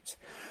 Great.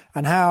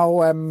 And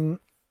how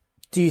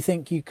do you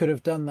think you could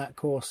have done that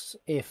course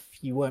if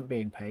you weren't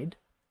being paid?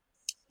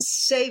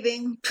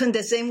 Saving,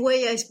 the same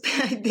way I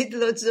did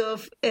lots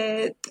of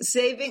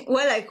saving.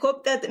 Well, I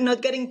hope that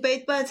not getting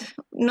paid, but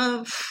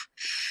no,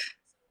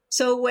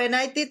 So when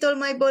I did all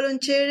my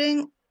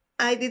volunteering,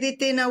 I did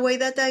it in a way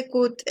that I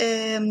could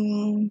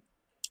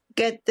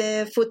get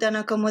the food and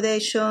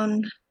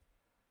accommodation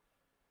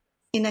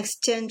in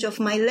exchange of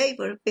my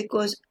labor,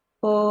 because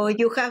or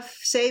you have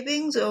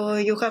savings or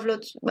you have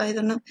lots, I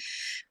don't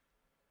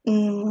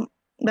know.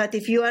 But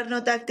if you are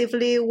not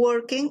actively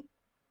working,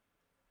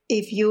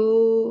 if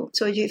you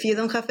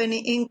don't have any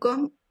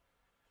income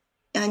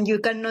and you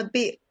cannot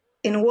be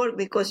in work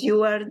because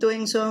you are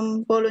doing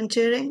some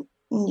volunteering,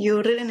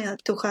 you really need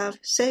to have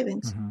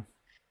savings. Mm-hmm.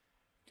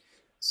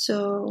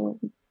 So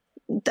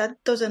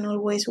that doesn't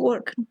always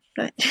work,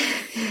 right?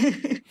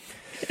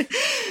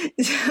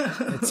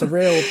 It's a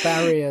real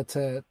barrier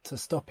to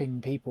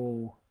stopping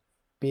people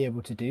be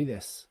able to do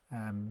this.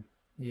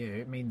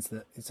 It means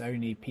that it's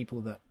only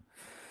people that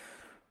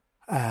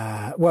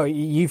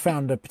you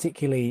found a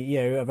particularly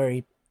a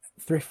very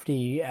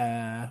thrifty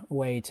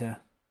way to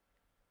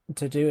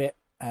do it,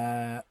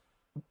 but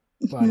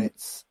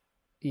it's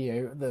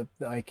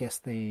I guess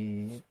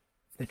the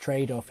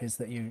trade-off is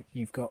that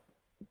you've got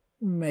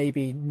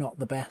maybe not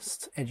the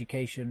best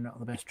education, not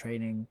the best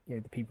training.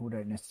 The people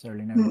don't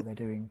necessarily know what they're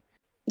doing.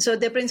 So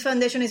the Prince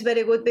Foundation is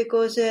very good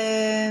because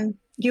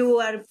you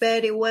are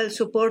very well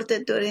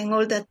supported during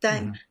all that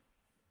time. Mm-hmm.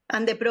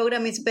 And the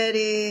program is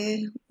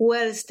very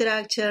well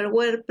structured,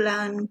 well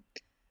planned,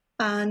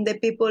 and the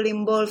people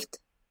involved,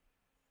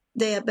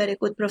 they are very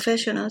good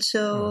professionals.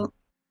 So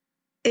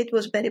it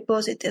was very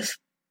positive.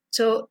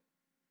 So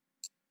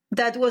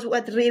that was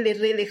what really,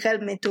 really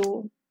helped me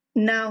to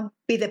now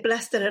be the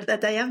plasterer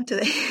that I am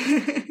today.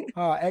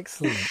 Oh,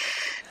 excellent.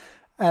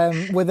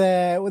 Were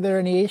there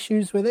any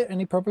issues with it?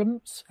 Any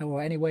problems,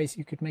 or any ways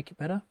you could make it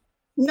better?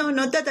 No,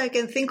 not that I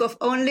can think of.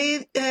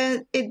 Only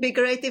it'd be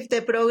great if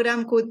the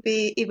program could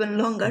be even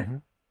longer. Mm-hmm.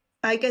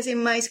 I guess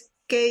in my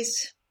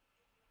case,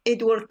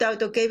 it worked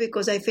out okay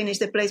because I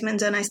finished the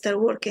placements and I started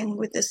working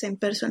with the same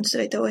person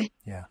straight away.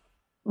 Yeah.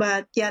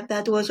 But yeah,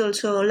 that was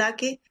also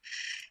lucky.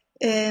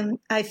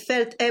 I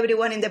felt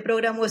everyone in the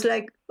program was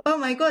like, oh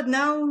my God,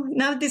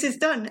 now this is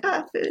done.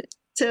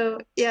 So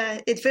yeah,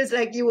 it feels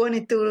like you want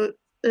it to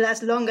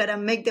last longer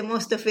and make the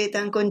most of it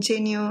and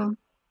continue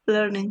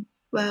learning.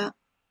 But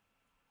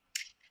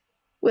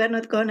we're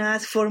not going to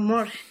ask for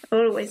more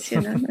always,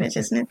 we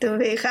just need to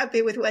be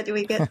happy with what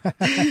we get.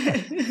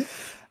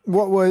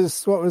 What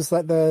was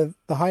like the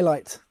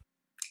highlight?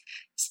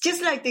 It's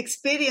just like the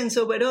experience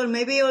overall.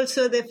 Maybe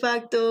also the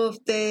fact of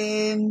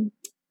the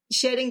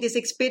sharing this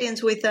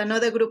experience with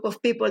another group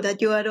of people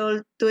that you are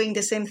all doing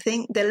the same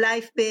thing. The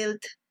life build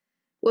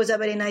was a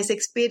very nice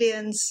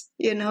experience.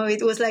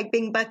 It was like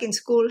being back in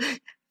school.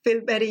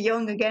 Feel very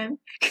young again.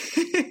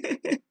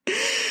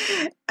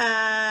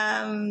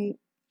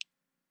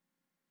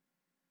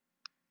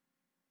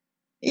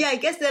 Yeah, I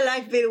guess the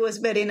life build was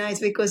very nice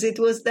because it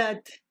was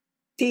that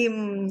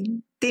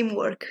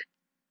teamwork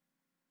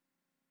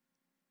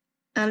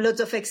and lots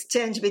of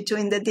exchange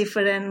between the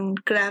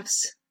different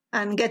crafts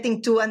and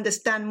getting to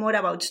understand more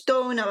about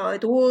stone,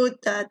 about wood,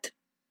 that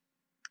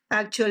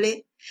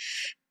actually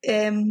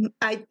I'm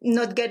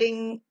not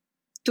getting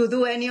to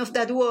do any of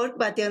that work,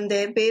 but in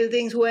the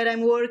buildings where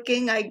I'm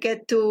working, I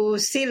get to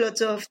see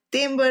lots of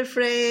timber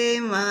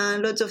frame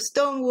and lots of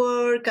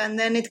stonework, and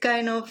then you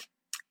kind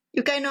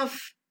of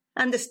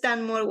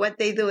understand more what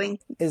they're doing.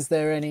 Is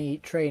there any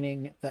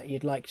training that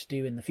you'd like to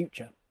do in the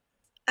future?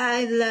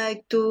 I'd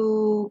like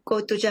to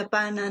go to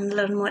Japan and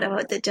learn more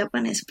about the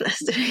Japanese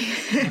plastering.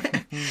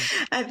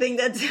 I think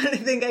that's the only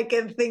thing I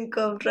can think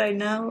of right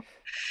now.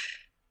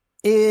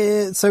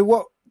 So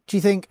what do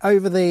you think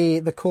over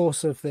the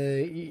course of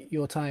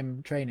your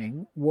time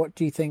training, what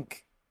do you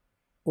think,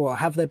 or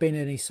have there been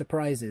any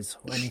surprises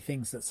or any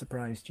things that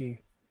surprised you?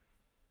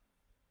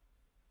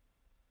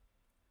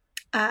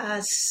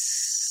 I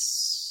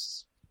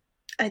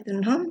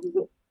don't know.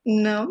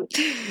 No.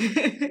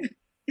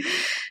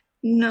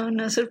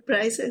 No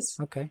surprises.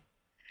 Okay.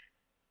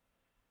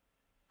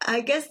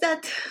 I guess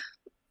that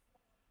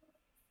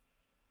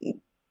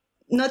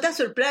not a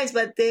surprise,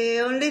 but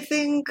the only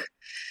thing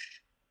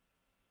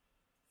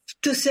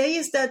to say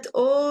is that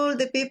all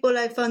the people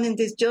I found in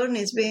this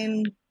journey has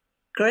been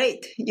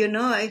great.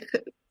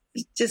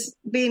 It's just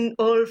been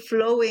all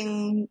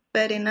flowing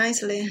very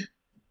nicely.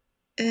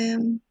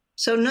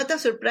 So not a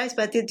surprise,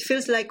 but it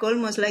feels like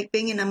almost like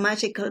being in a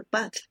magical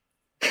path.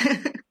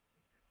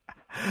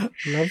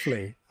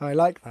 Lovely. I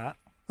like that.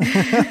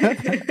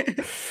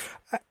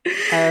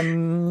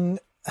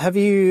 Have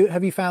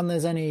you found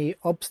there's any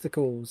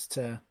obstacles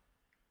to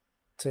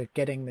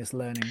getting this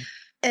learning?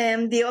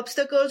 The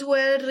obstacles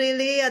were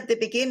really at the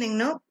beginning,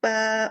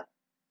 that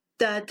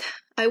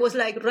I was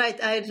like,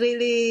 right, I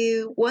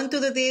really want to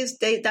do this.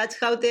 That's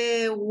how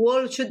the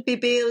wall should be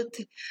built.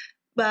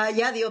 But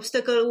yeah, the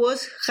obstacle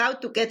was how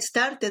to get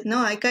started.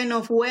 I kind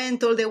of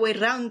went all the way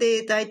around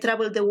it. I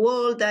traveled the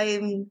world. I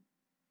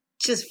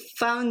just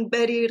found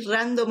very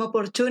random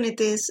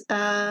opportunities.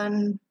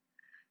 And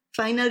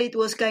finally, it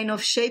was kind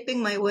of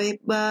shaping my way.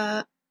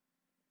 But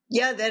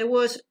yeah, there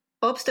was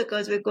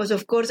obstacles because,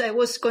 of course, I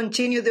was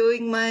continue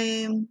doing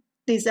my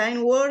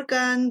design work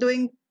and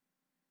doing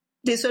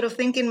this sort of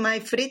thing in my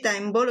free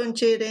time,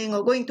 volunteering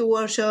or going to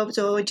workshops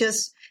or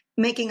just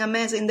making a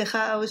mess in the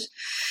house.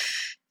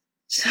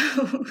 So,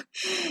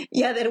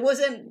 yeah,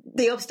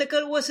 the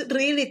obstacle was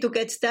really to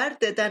get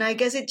started. And I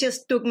guess it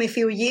just took me a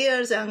few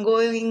years and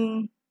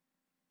going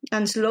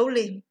and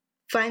slowly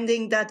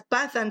finding that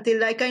path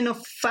until I kind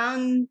of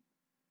found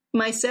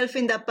myself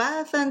in the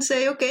path and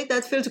say, okay,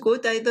 that feels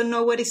good. I don't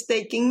know where it's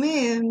taking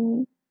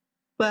me,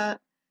 but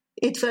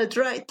it felt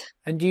right.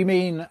 And do you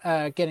mean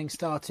getting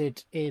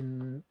started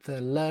in the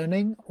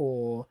learning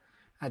or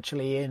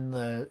actually in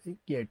the,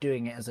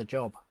 doing it as a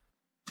job?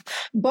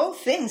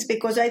 Both things,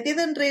 because I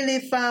didn't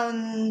really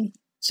found.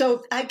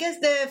 So I guess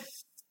the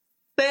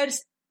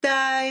first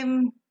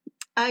time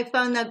I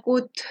found a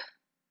good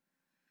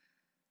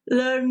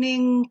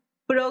learning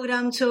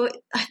program. So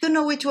I don't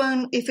know which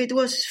one, if it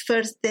was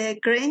first the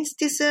Grains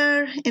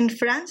teaser in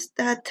France,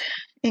 that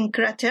in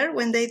Crater,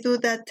 when they do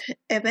that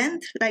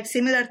event, like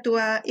similar to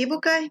a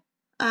Ibukai.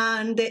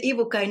 And the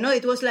Ibukai, no,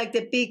 it was like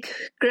the big,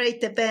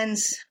 great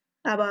events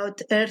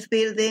about earth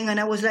building. And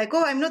I was like,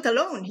 oh, I'm not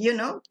alone,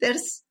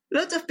 there's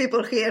lots of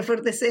people here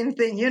for the same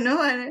thing,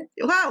 and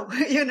wow,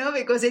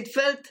 because it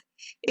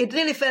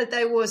really felt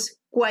I was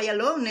quite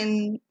alone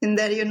in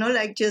there,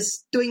 like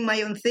just doing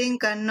my own thing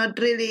and not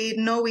really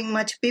knowing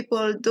much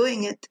people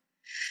doing it.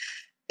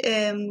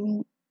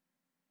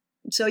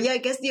 So yeah, I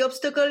guess the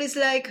obstacle is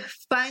like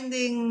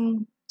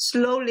finding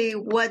slowly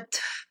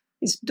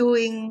who's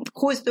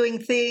doing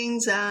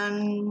things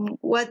and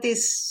what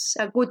is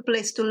a good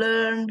place to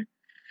learn,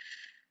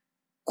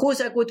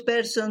 who's a good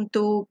person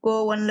to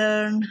go and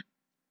learn.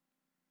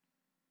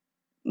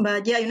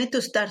 But yeah, you need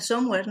to start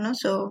somewhere, no?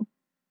 So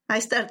I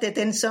started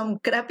in some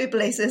crappy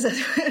places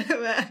as well,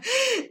 but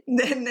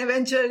then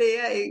eventually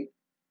I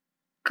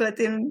got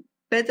in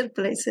better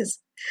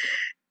places.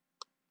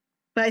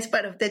 But it's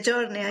part of the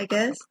journey, I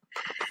guess.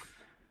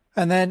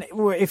 And then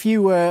if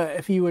you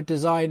were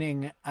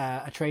designing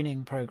a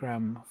training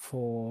program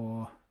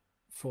for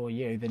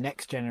the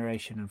next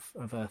generation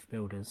of earth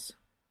builders,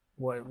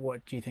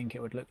 what do you think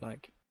it would look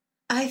like?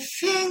 I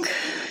think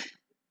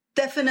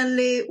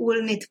definitely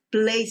we'll need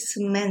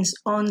placements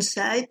on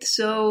site.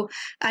 So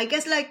I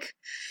guess like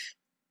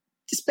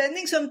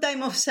spending some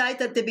time off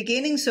site at the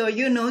beginning. So,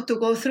 to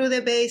go through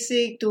the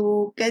basic,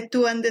 to get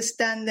to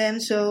understand them.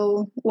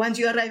 So once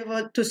you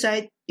arrive to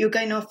site, you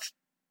kind of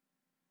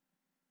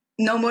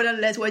know more or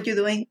less what you're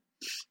doing.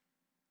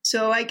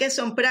 So I guess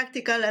some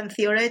practical and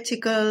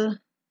theoretical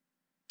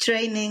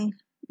training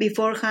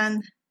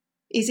beforehand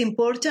is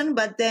important,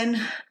 but then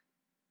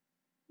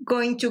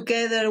going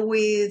together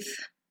with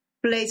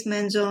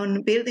placements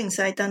on building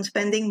site and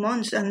spending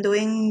months and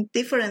doing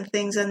different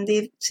things and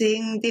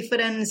seeing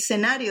different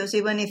scenarios,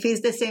 even if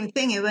it's the same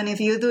thing, even if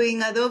you're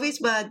doing Adobe's,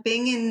 but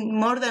being in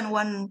more than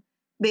one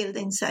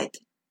building site,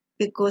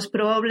 because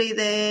probably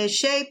the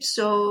shapes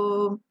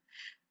or,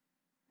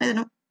 I don't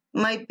know,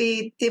 might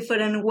be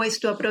different ways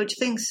to approach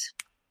things.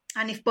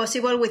 And if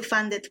possible, with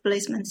funded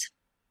placements.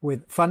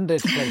 With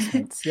funded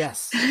placements,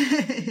 yes.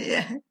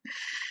 Yeah.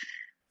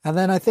 And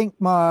then I think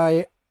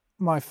my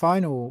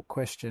final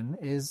question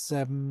is,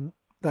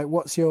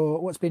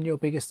 what's been your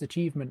biggest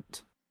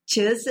achievement?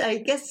 Just, I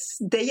guess,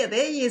 day a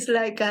day is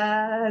like,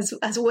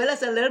 as well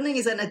as a learning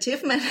is an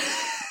achievement.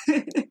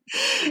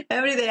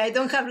 Every day, I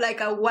don't have like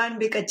a one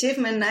big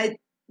achievement. I've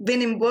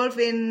been involved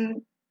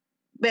in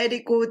very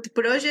good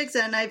projects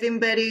and I've been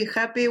very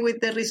happy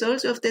with the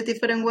results of the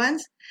different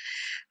ones.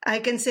 I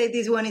can say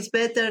this one is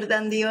better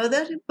than the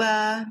other,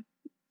 but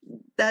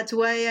that's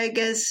why I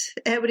guess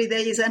every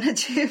day is an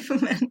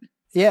achievement.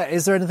 Yeah,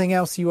 is there anything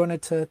else you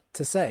wanted to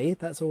say?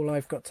 That's all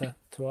I've got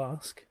to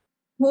ask.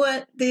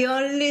 Well, the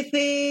only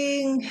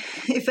thing,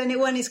 if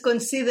anyone is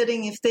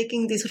considering if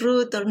taking this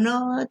route or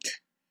not,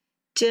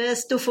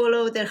 just to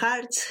follow their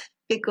hearts,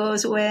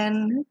 because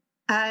when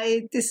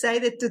I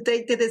decided to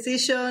take the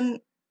decision,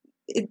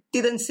 it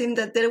didn't seem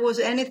that there was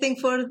anything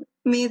for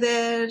me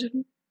there.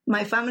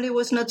 My family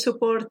was not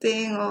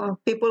supporting, or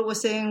people were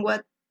saying,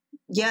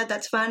 yeah,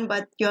 that's fun,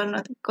 but you're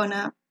not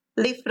gonna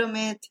live from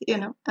it,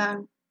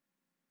 and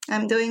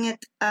I'm doing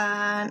it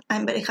and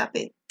I'm very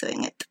happy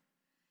doing it.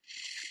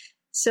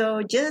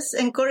 So just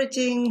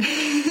encouraging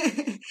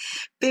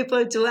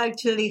people to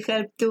actually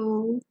help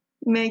to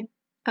make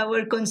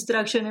our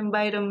construction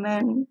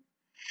environment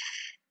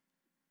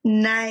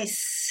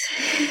nice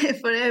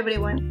for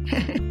everyone.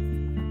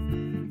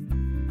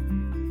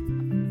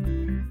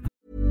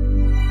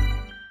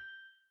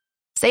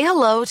 Say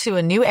hello to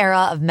a new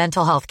era of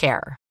mental health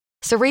care.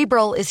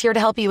 Cerebral is here to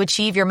help you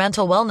achieve your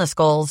mental wellness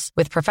goals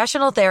with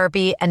professional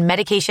therapy and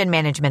medication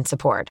management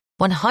support.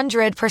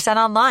 100%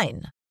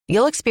 online.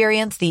 You'll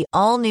experience the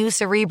all-new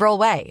Cerebral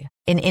Way,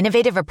 an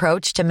innovative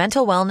approach to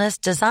mental wellness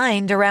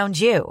designed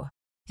around you.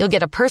 You'll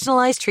get a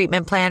personalized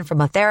treatment plan from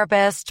a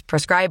therapist,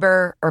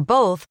 prescriber, or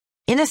both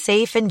in a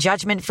safe and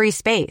judgment-free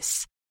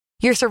space.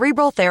 Your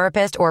Cerebral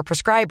therapist or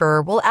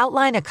prescriber will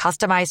outline a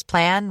customized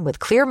plan with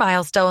clear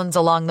milestones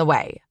along the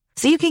way,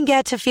 so you can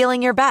get to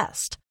feeling your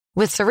best.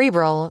 With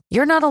Cerebral,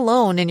 you're not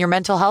alone in your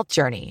mental health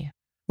journey.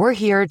 We're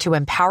here to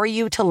empower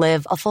you to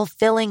live a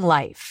fulfilling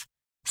life.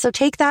 So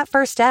take that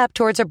first step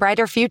towards a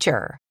brighter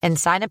future and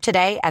sign up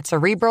today at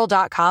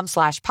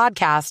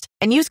Cerebral.com/podcast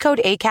and use code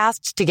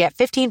ACAST to get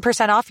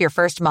 15% off your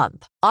first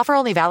month. Offer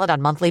only valid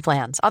on monthly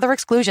plans. Other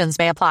exclusions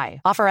may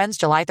apply. Offer ends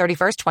July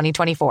 31st,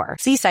 2024.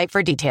 See site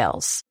for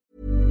details.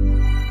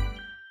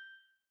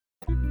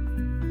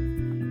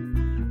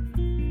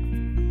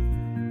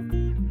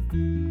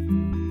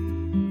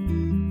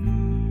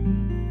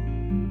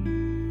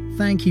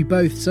 Thank you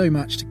both so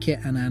much to Kit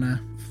and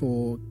Anna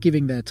for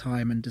giving their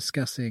time and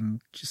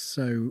discussing just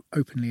so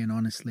openly and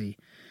honestly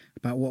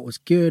about what was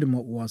good and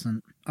what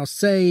wasn't. I'll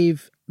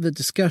save the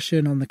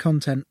discussion on the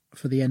content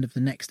for the end of the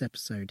next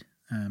episode.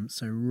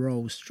 So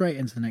roll straight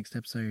into the next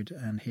episode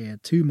and hear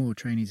 2 more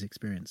trainees'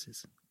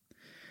 experiences.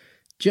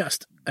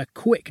 Just a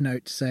quick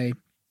note to say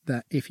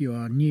that if you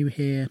are new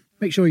here,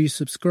 make sure you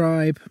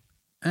subscribe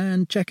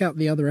and check out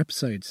the other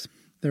episodes.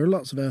 There are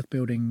lots of earth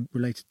building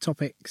related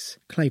topics,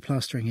 clay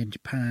plastering in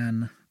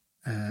Japan,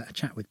 a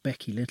chat with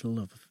Becky Little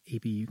of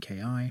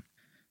EBUKI.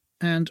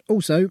 And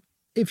also,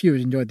 if you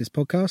enjoyed this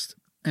podcast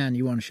and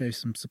you want to show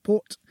some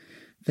support,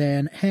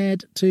 then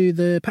head to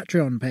the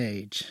Patreon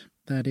page.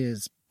 That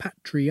is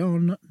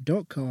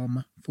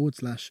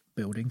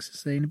patreon.com/building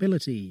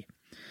sustainability.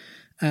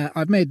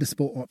 I've made the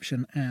support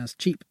option as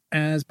cheap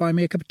as buy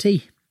me a cup of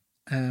tea.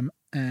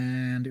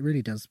 And it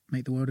really does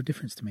make the world a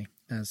difference to me,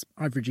 as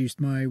I've reduced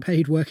my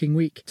paid working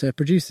week to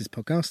produce this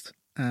podcast,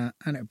 and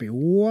it would be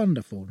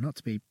wonderful not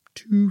to be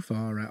too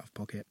far out of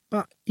pocket.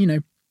 But,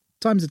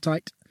 times are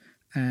tight,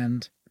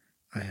 and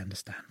I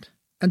understand.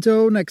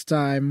 Until next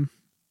time,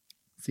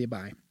 see you,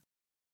 bye.